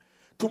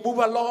to move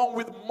along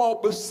with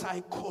mob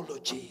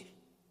psychology.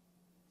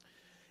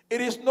 It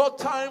is not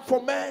time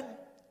for men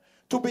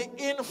to be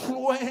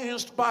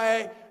influenced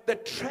by the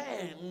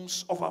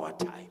trends of our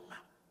time.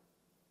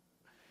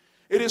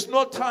 It is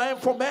not time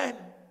for men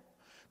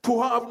to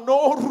have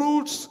no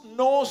roots,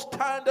 no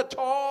stand at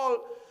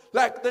all,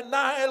 like the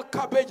Nile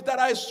cabbage that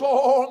I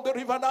saw on the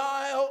River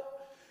Nile,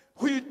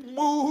 which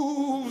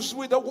moves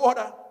with the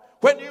water.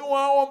 When you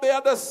are on the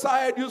other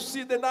side, you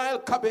see the Nile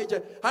cabbage,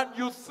 and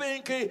you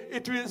think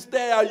it is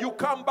there. You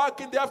come back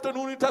in the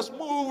afternoon, it has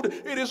moved.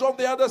 It is on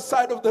the other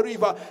side of the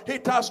river.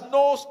 It has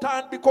no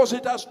stand because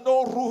it has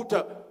no root.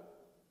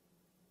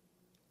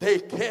 They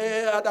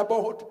cared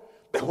about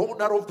the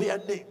honor of their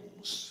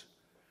names.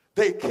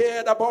 They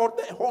cared about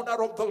the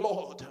honor of the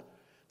Lord.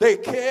 They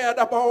cared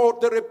about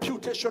the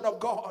reputation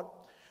of God.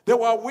 They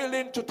were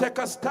willing to take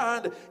a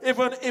stand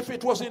even if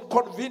it was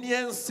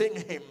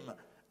inconveniencing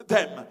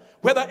them.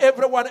 Whether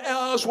everyone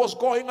else was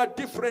going a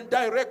different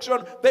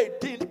direction, they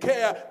didn't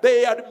care.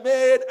 They had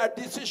made a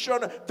decision.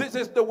 This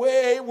is the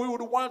way we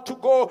would want to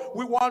go.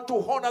 We want to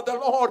honor the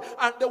Lord.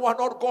 And they were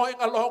not going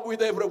along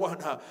with everyone.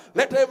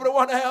 Let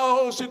everyone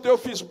else in the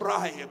office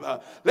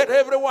bribe. Let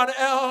everyone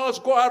else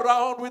go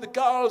around with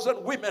girls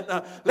and women.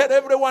 Let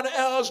everyone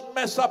else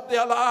mess up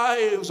their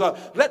lives.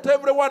 Let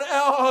everyone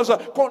else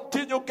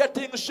continue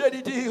getting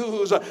shady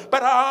deals.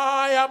 But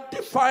I am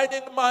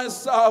defining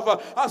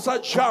myself as a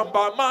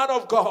jamba, man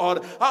of God.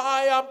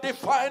 I am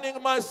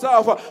defining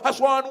myself as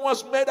one who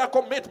has made a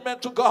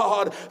commitment to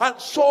God. And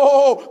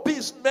so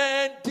these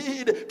men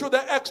did, to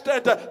the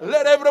extent,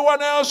 let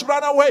everyone else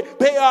run away.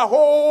 They are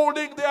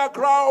holding their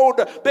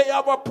ground. They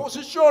have a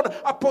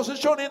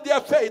position in their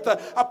faith,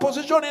 a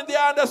position in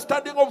their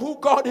understanding of who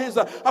God is,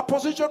 a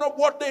position of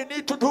what they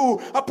need to do,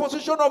 a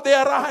position of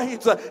their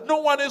rights. No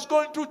one is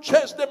going to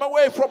chase them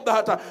away from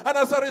that. And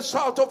as a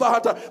result of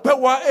that, they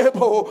were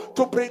able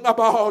to bring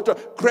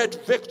about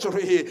great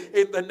victory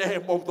in the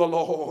name of the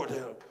Lord.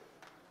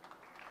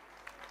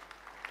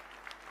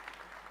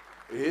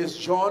 It is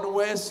John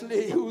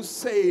Wesley who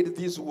said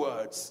these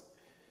words: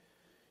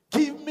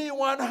 give me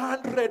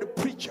 100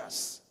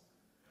 preachers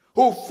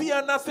who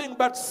fear nothing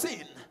but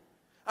sin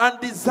and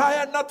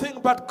desire nothing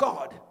but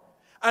God,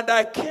 and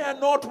I care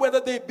not whether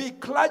they be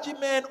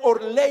clergymen or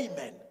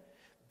laymen.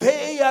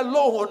 They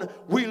alone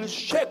will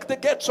shake the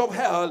gates of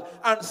hell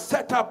and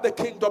set up the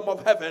kingdom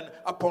of heaven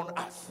upon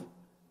earth.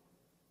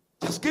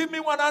 Just give me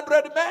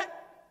 100 men.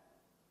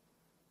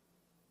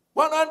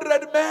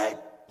 100 men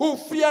who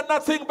fear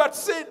nothing but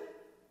sin,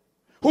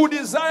 who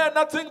desire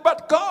nothing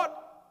but God,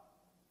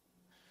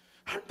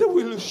 and they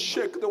will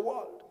shake the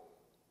world.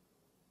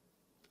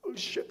 They will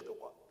shake the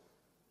world.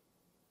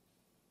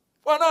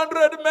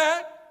 100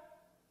 men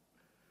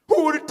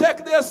who will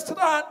take their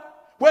stand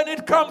when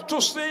it comes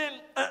to sin,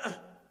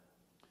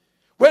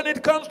 when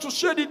it comes to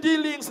shady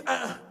dealings,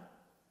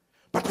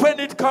 but when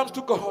it comes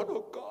to God,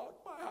 oh God,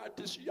 my heart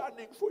is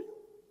yearning for you.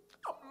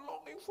 I'm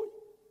longing for you.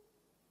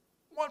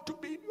 I want to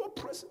be in your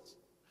presence.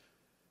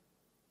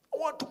 I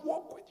want to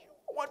walk with you.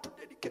 I want to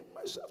dedicate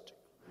myself to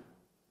you.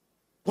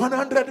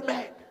 100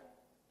 men.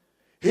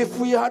 If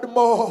we had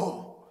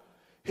more,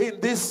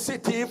 in this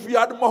city, if we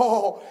had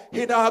more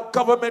in our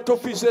government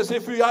offices,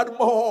 if we had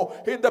more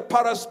in the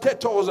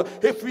parastatals,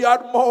 if we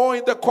had more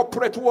in the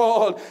corporate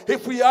world,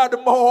 if we had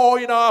more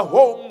in our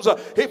homes,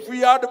 if we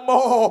had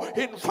more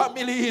in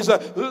families,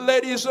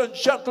 ladies and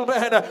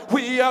gentlemen,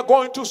 we are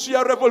going to see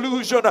a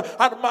revolution.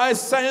 And my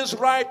sense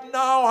right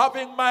now,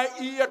 having my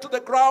ear to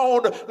the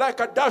ground like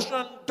a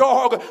Dachshund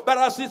dog that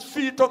has its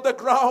feet on the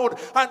ground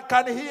and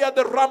can hear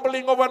the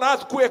rumbling of an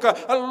earthquake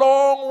a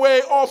long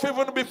way off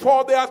even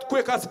before the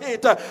earthquake has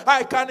hit.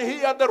 I can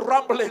hear the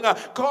rumbling.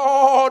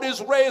 God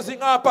is raising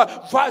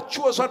up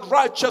virtuous and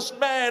righteous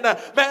men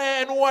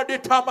who are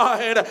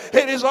determined.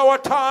 It is our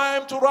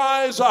time to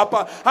rise up,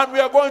 and we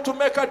are going to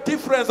make a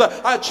difference,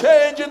 a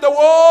change in the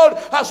world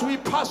as we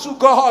pursue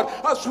God,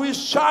 as we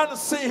shun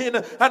sin,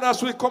 and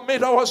as we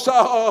commit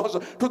ourselves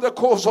to the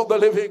cause of the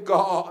living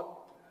God.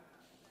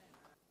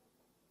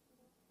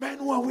 Men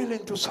who are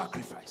willing to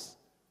sacrifice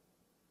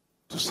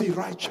to see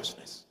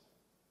righteousness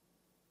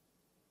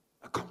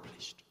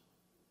accomplished.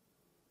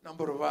 A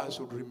number of us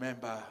would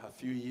remember a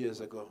few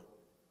years ago,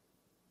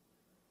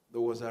 there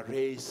was a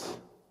race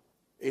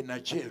in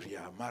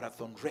Nigeria, a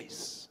marathon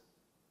race.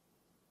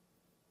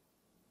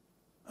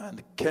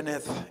 And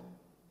Kenneth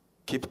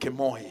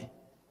Kipkemoy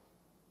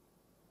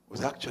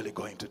was actually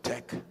going to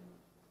take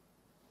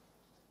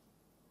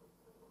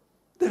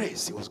the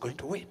race. He was going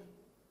to win.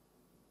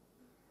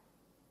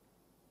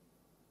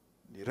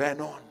 He ran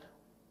on.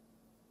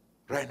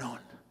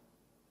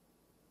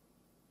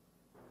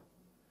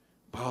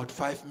 About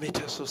 5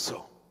 meters or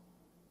so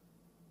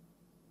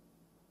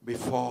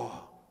before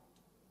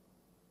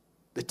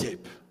the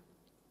tip,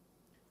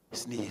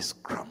 his knees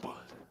crumbled.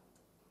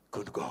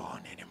 Couldn't go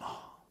on anymore.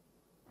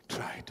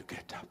 Tried to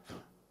get up.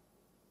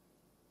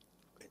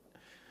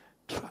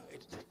 Tried.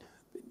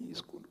 The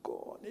knees couldn't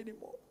go on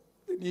anymore.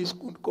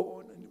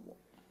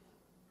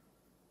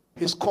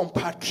 His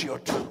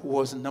compatriot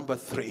was number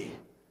 3.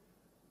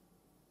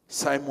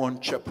 Simon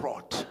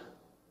Cheprot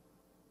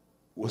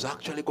was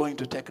actually going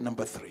to take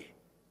number 3.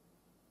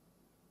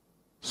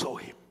 Saw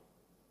him.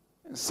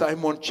 And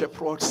Simon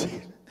Cheprot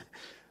said,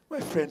 my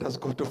friend has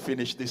got to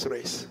finish this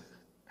race.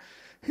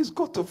 He's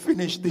got to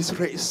finish this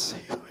race.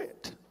 He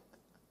went.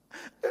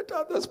 Let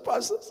others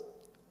pass us.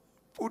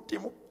 Put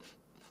him,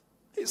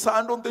 his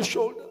hand on the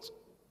shoulders.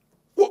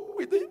 Walked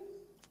with him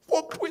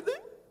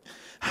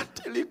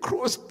until he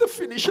crossed the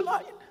finish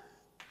line.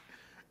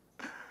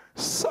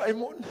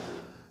 Simon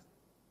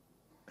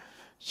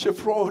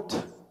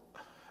Cheprot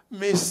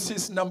missed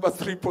his number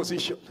 3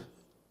 position.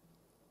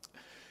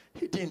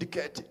 He didn't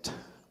get it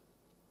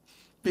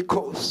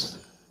because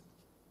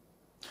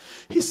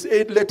he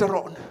said later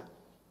on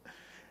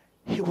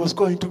he was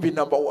going to be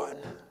number 1,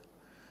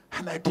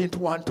 and I didn't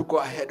want to go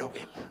ahead of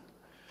him.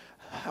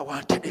 I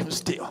wanted him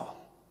still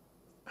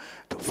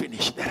to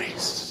finish the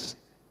race.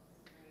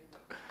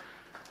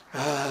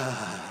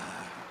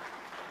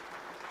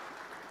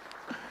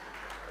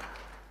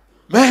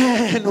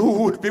 Men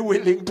who would be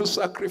willing to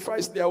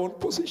sacrifice their own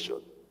position,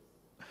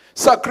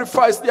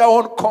 sacrifice their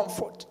own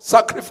comfort,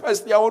 sacrifice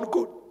their own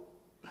good,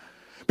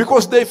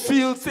 because they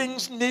feel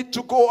things need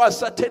to go a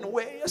certain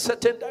way, a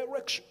certain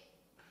direction.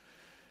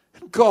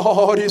 And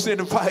God is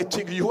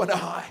inviting you and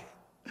I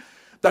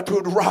that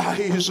would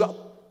rise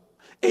up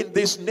in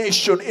this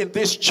nation, in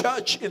this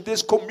church, in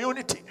this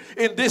community,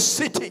 in this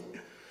city,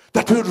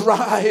 that would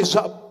rise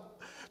up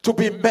to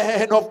be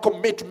men of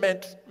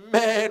commitment,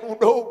 men who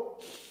know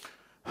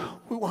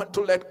we want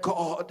to let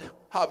God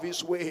have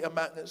his way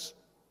among us.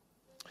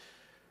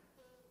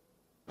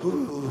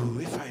 Ooh,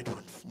 if I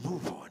don't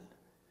move on,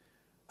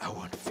 I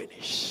won't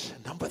finish.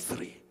 Number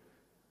 3,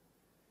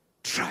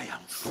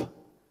 triumph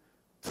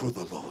through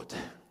the Lord.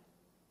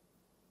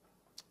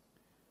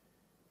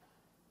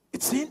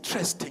 It's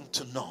interesting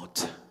to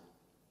note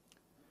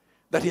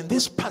that in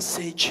this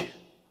passage,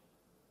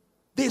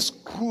 this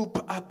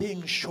group are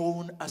being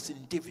shown as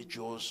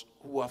individuals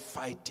who are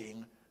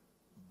fighting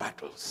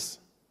battles.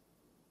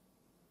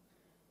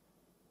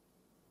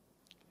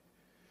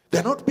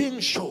 They're not being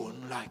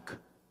shown like,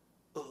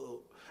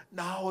 oh,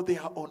 now they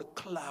are on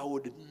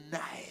cloud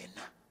 9.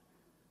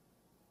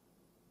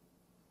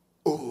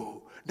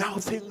 Oh, now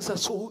things are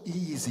so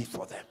easy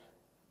for them.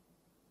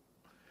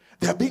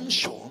 They're being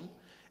shown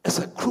as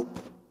a group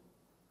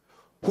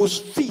whose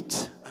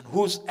feat and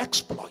whose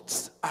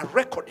exploits are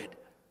recorded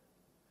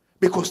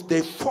because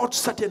they fought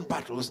certain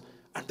battles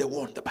and they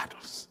won the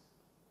battles.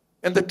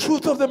 And the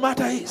truth of the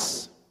matter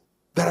is,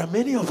 there are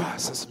many of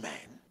us as men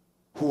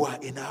who are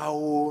in our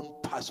own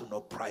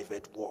personal,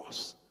 private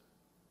wars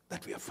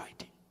that we are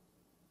fighting.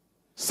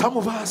 Some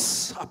of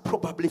us are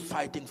probably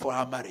fighting for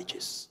our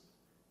marriages.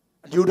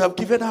 And you would have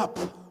given up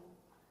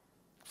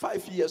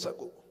 5 years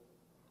ago.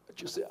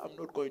 But you say, I'm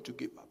not going to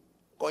give up.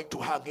 I'm going to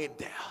hang in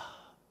there.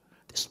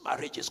 This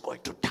marriage is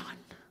going to turn.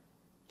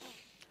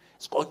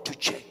 It's going to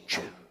change.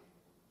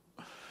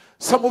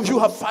 Some of you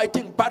are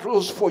fighting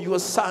battles for your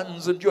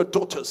sons and your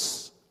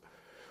daughters,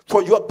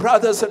 for your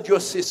brothers and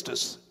your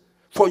sisters,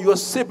 for your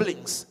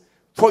siblings,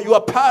 for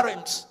your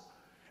parents.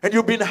 And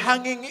you've been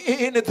hanging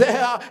in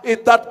there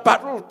in that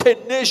battle,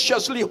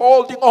 tenaciously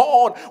holding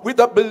on with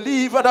a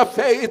belief and a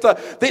faith.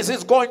 This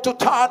is going to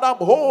turn. I'm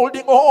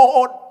holding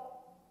on.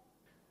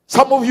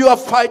 Some of you are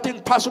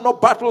fighting personal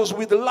battles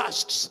with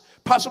lusts,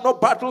 personal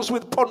battles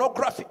with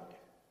pornography.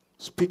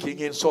 Speaking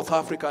in South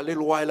Africa a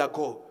little while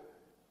ago,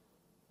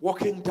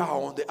 walking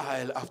down the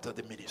aisle after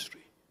the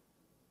ministry,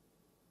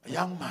 a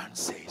young man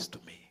says to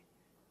me,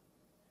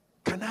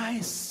 "Can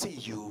I see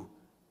you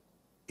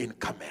in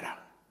camera?"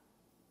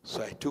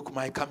 So I took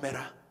my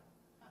camera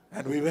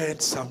and we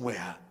went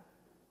somewhere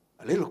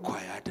a little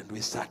quiet and we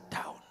sat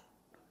down.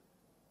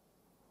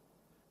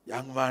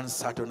 Young man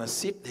sat on a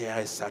seat there.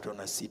 I sat on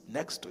a seat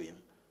next to him,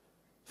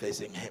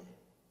 facing him.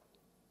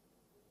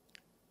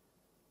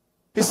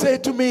 He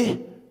said to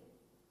me,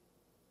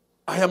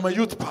 "I am a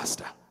youth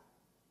pastor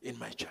in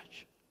my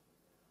church.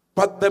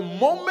 But the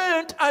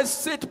moment I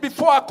sit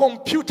before a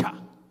computer,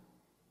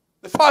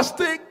 the first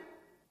thing,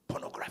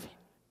 pornography.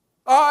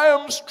 I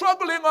am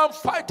struggling, I'm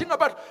fighting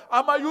about,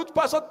 I'm a youth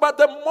pastor, but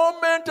the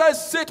moment I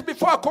sit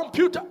before a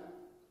computer,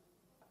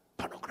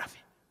 pornography."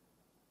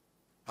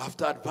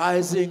 After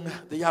advising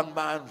the young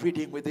man,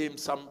 reading with him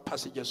some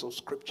passages of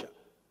scripture,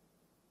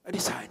 I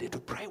decided to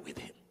pray with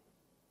him.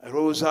 I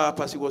rose up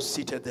as he was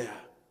seated there,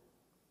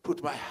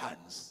 put my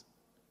hands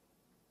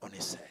on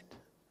his head.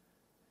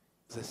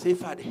 It's as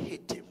if I'd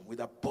hit him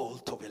with a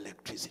bolt of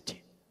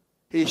electricity.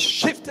 He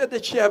shifted the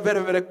chair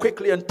very, very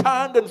quickly and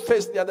turned and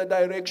faced the other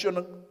direction.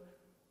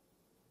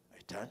 I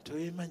turned to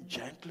him and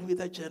gently,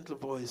 with a gentle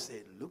voice,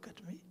 said, "Look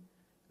at me,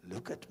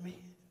 look at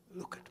me,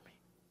 look at me."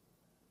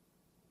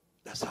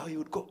 That's how he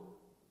would go.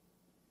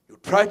 He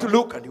would try to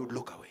look and he would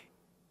look away.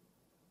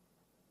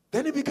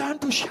 Then he began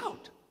to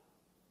shout.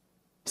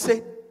 He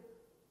said,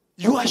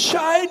 "You are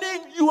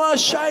shining, you are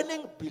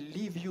shining."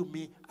 Believe you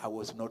me, I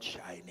was not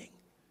shining.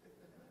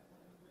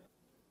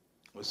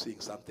 I was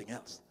seeing something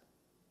else.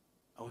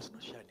 I was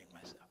not shining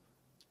myself.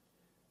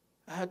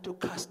 I had to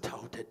cast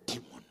out a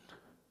demon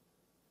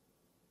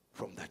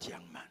from that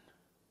young man.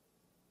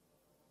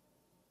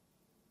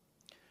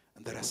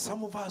 And there are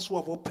some of us who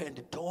have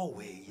opened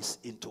doorways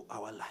into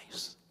our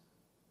lives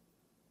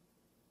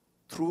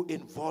through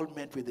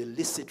involvement with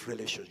illicit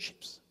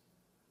relationships,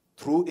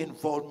 through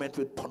involvement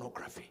with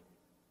pornography,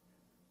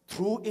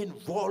 through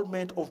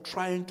involvement of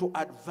trying to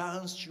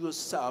advance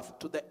yourself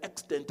to the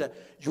extent that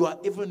you are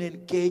even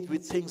engaged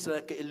with things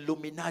like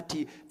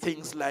Illuminati,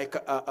 things like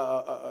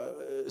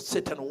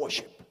Satan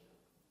worship.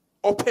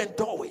 Open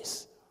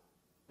doorways.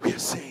 We are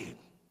saying,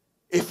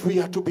 if we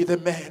are to be the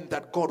men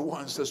that God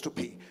wants us to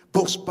be,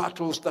 those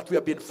battles that we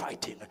have been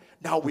fighting,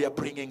 now we are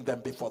bringing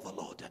them before the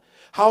Lord.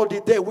 How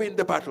did they win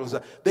the battles?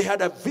 They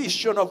had a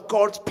vision of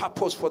God's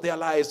purpose for their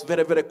lives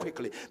very, very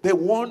quickly. They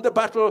won the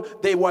battle.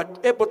 They were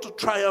able to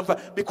triumph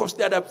because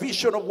they had a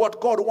vision of what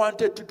God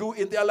wanted to do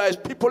in their lives.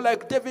 People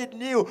like David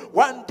knew,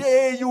 one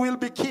day you will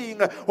be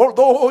king.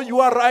 Although you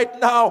are right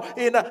now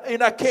in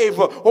a cave,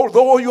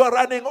 although you are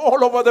running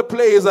all over the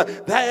place,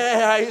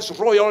 there is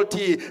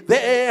royalty.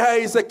 There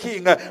is a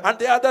king. And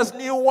the others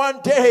knew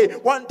one day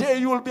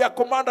you will be a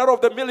commander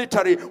of the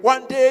military.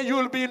 One day you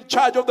will be in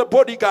charge of the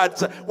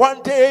bodyguards.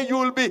 One day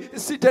you will be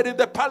seated in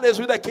the palace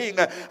with the king.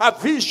 A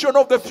vision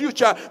of the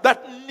future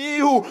that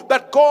knew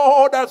that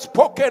God has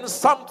spoken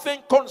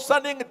something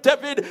concerning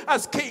David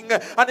as king.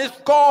 And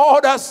if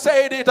God has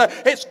said it,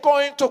 it's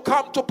going to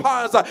come to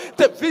pass.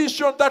 The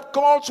vision that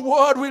God's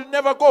word will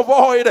never go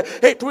void.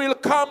 It will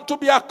come to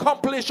be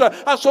accomplished.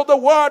 And so the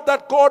word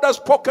that God has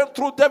spoken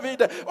through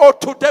David or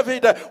to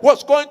David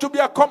was going to be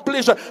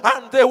accomplished.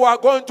 And they were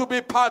going to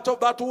be part of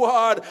that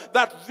word.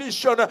 That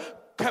vision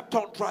kept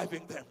on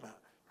driving them.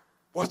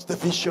 What's the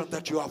vision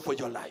that you have for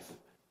your life?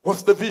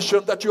 What's the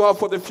vision that you have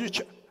for the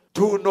future?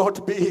 Do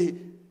not be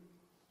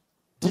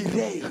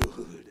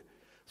derailed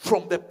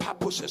from the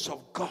purposes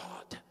of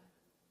God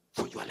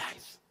for your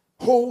life.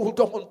 Hold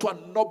on to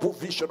a noble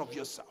vision of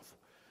yourself.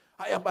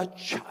 I am a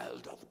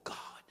child of God.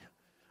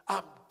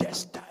 I'm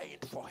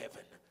destined for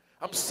heaven.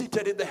 I'm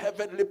seated in the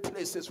heavenly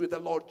places with the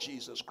Lord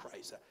Jesus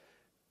Christ.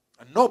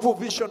 A noble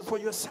vision for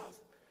yourself.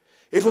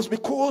 It was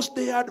because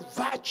they had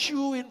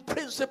virtue in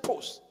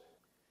principles.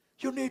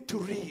 You need to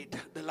read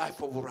the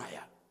life of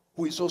Uriah,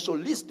 who is also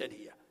listed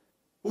here.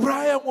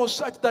 Uriah was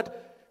such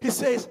that he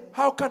says,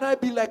 how can I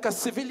be like a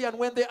civilian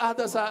when the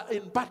others are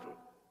in battle?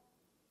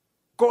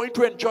 Going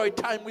to enjoy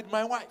time with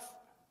my wife.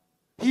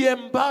 He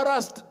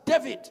embarrassed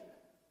David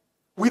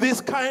with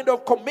this kind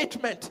of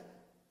commitment.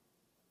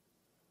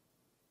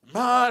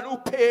 Man who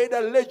paid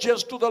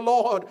allegiance to the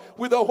Lord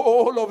with the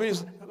whole of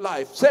his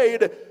life.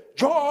 Said,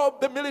 Job,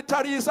 the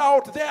military is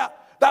out there.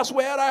 That's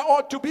where I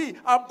ought to be.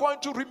 I'm going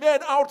to remain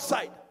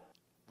outside.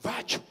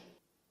 Virtue,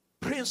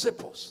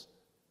 principles,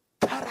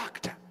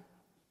 character.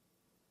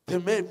 They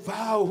made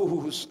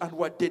vows and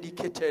were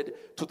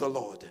dedicated to the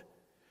Lord.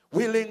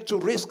 Willing to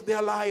risk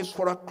their lives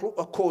for a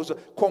cause,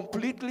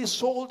 completely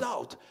sold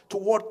out to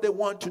what they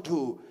want to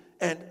do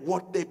and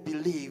what they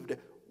believed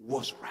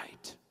was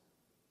right.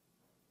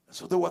 And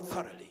so they were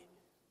thoroughly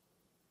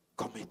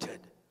committed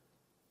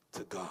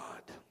to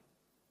God.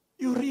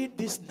 You read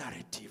this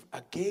narrative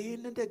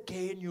again and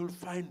again, you'll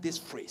find this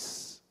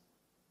phrase.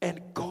 And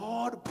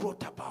God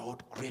brought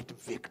about great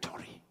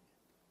victory.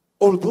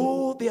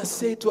 Although they are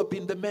said to have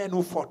been the men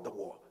who fought the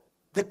war,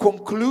 the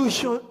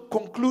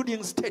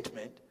concluding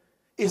statement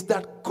is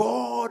that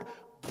God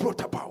brought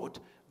about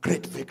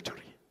great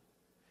victory.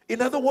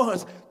 In other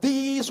words,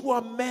 these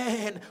were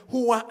men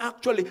who were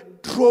actually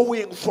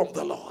drawing from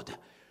the Lord.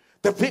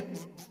 The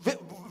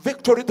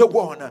victory they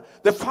won,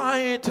 the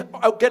fight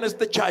against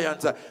the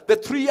giants, the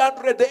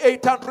 300, the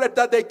 800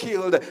 that they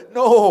killed.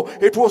 No,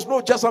 it was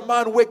not just a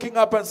man waking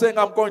up and saying,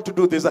 I'm going to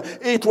do this.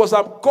 It was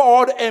a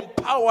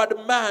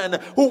God-empowered man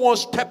who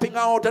was stepping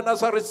out, and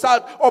as a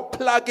result of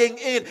plugging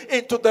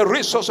into the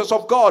resources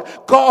of God,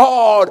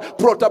 God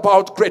brought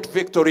about great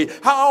victory.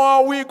 How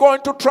are we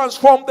going to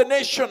transform the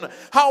nation?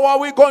 How are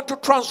we going to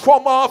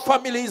transform our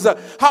families?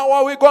 How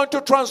are we going to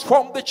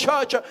transform the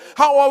church?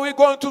 How are we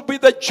going to be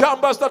the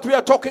jumpers that we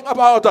are talking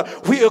about?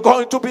 We are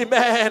going to be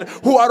men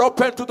who are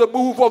open to the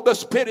move of the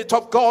Spirit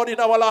of God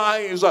in our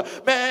lives.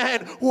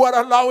 Men who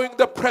are allowing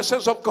the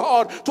presence of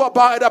God to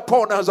abide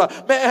upon us.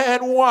 Men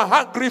who are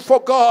hungry for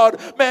God.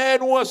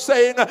 Men who are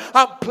saying,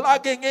 I'm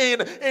plugging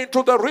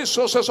into the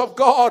resources of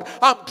God.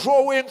 I'm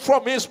drawing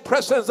from His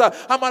presence.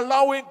 I'm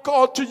allowing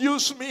God to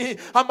use me.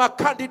 I'm a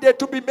candidate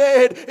to be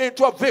made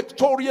into a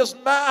victorious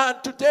man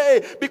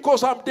today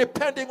because I'm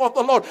depending on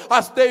the Lord.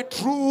 As they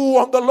drew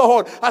on the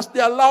Lord, as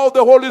they allowed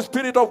the Holy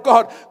Spirit of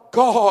God,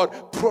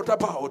 God brought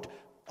about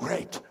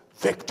great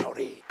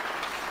victory.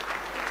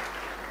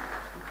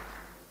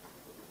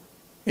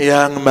 A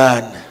young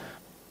man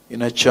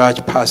in a church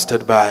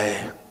pastored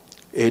by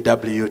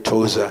A.W.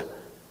 Tozer,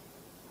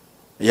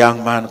 a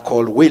young man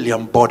called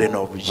William Borden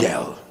of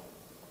Yale,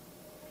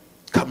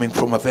 coming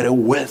from a very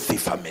wealthy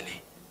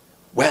family,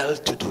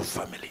 well-to-do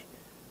family,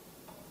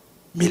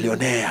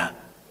 millionaire,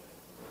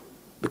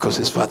 because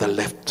his father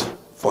left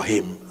for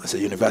him as a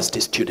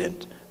university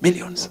student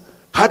millions,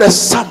 had a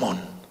sermon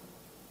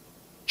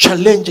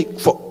challenging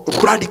for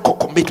radical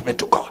commitment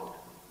to God.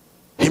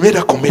 He made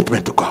a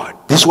commitment to God.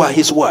 These were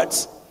his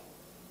words.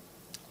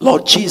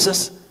 Lord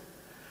Jesus,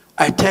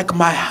 I take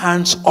my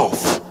hands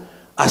off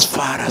as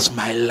far as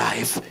my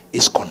life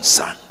is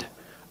concerned.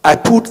 I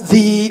put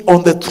thee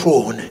on the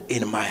throne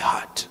in my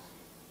heart.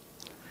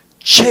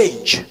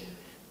 Change,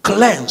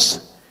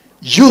 cleanse,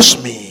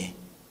 use me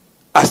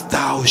as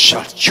thou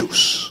shalt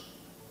choose.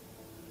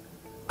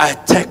 I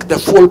take the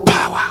full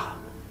power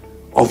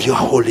of your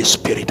Holy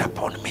Spirit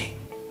upon me.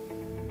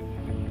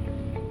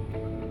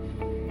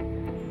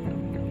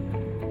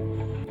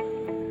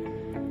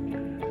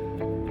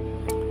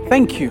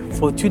 Thank you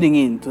for tuning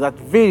in to that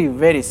very,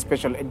 very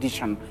special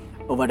edition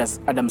of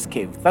Adam's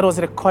Cave. That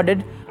was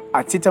recorded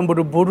at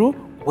Sitamburu,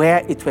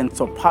 where it went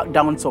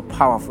down so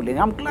powerfully. And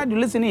I'm glad you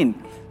listened in.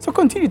 So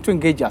continue to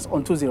engage us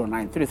on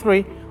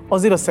 20933 or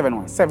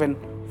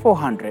 0717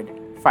 400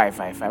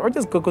 555. Or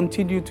just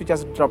continue to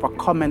just drop a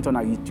comment on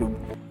our YouTube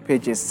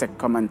page's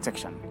comment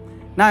section.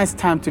 Now it's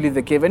time to leave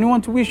the cave, and we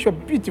want to wish you a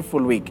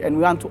beautiful week, and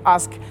we want to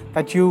ask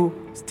that you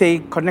stay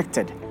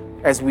connected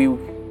as we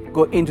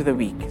go into the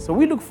week. So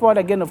we look forward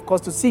again, of course,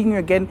 to seeing you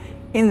again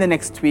in the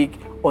next week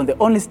on the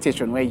only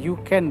station where you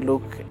can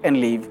look and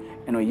live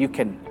and where you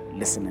can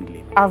listen and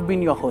live. I've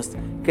been your host,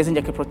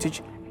 Kezinja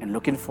Kiprotich, and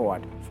looking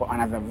forward for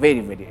another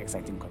very, very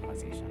exciting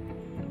conversation.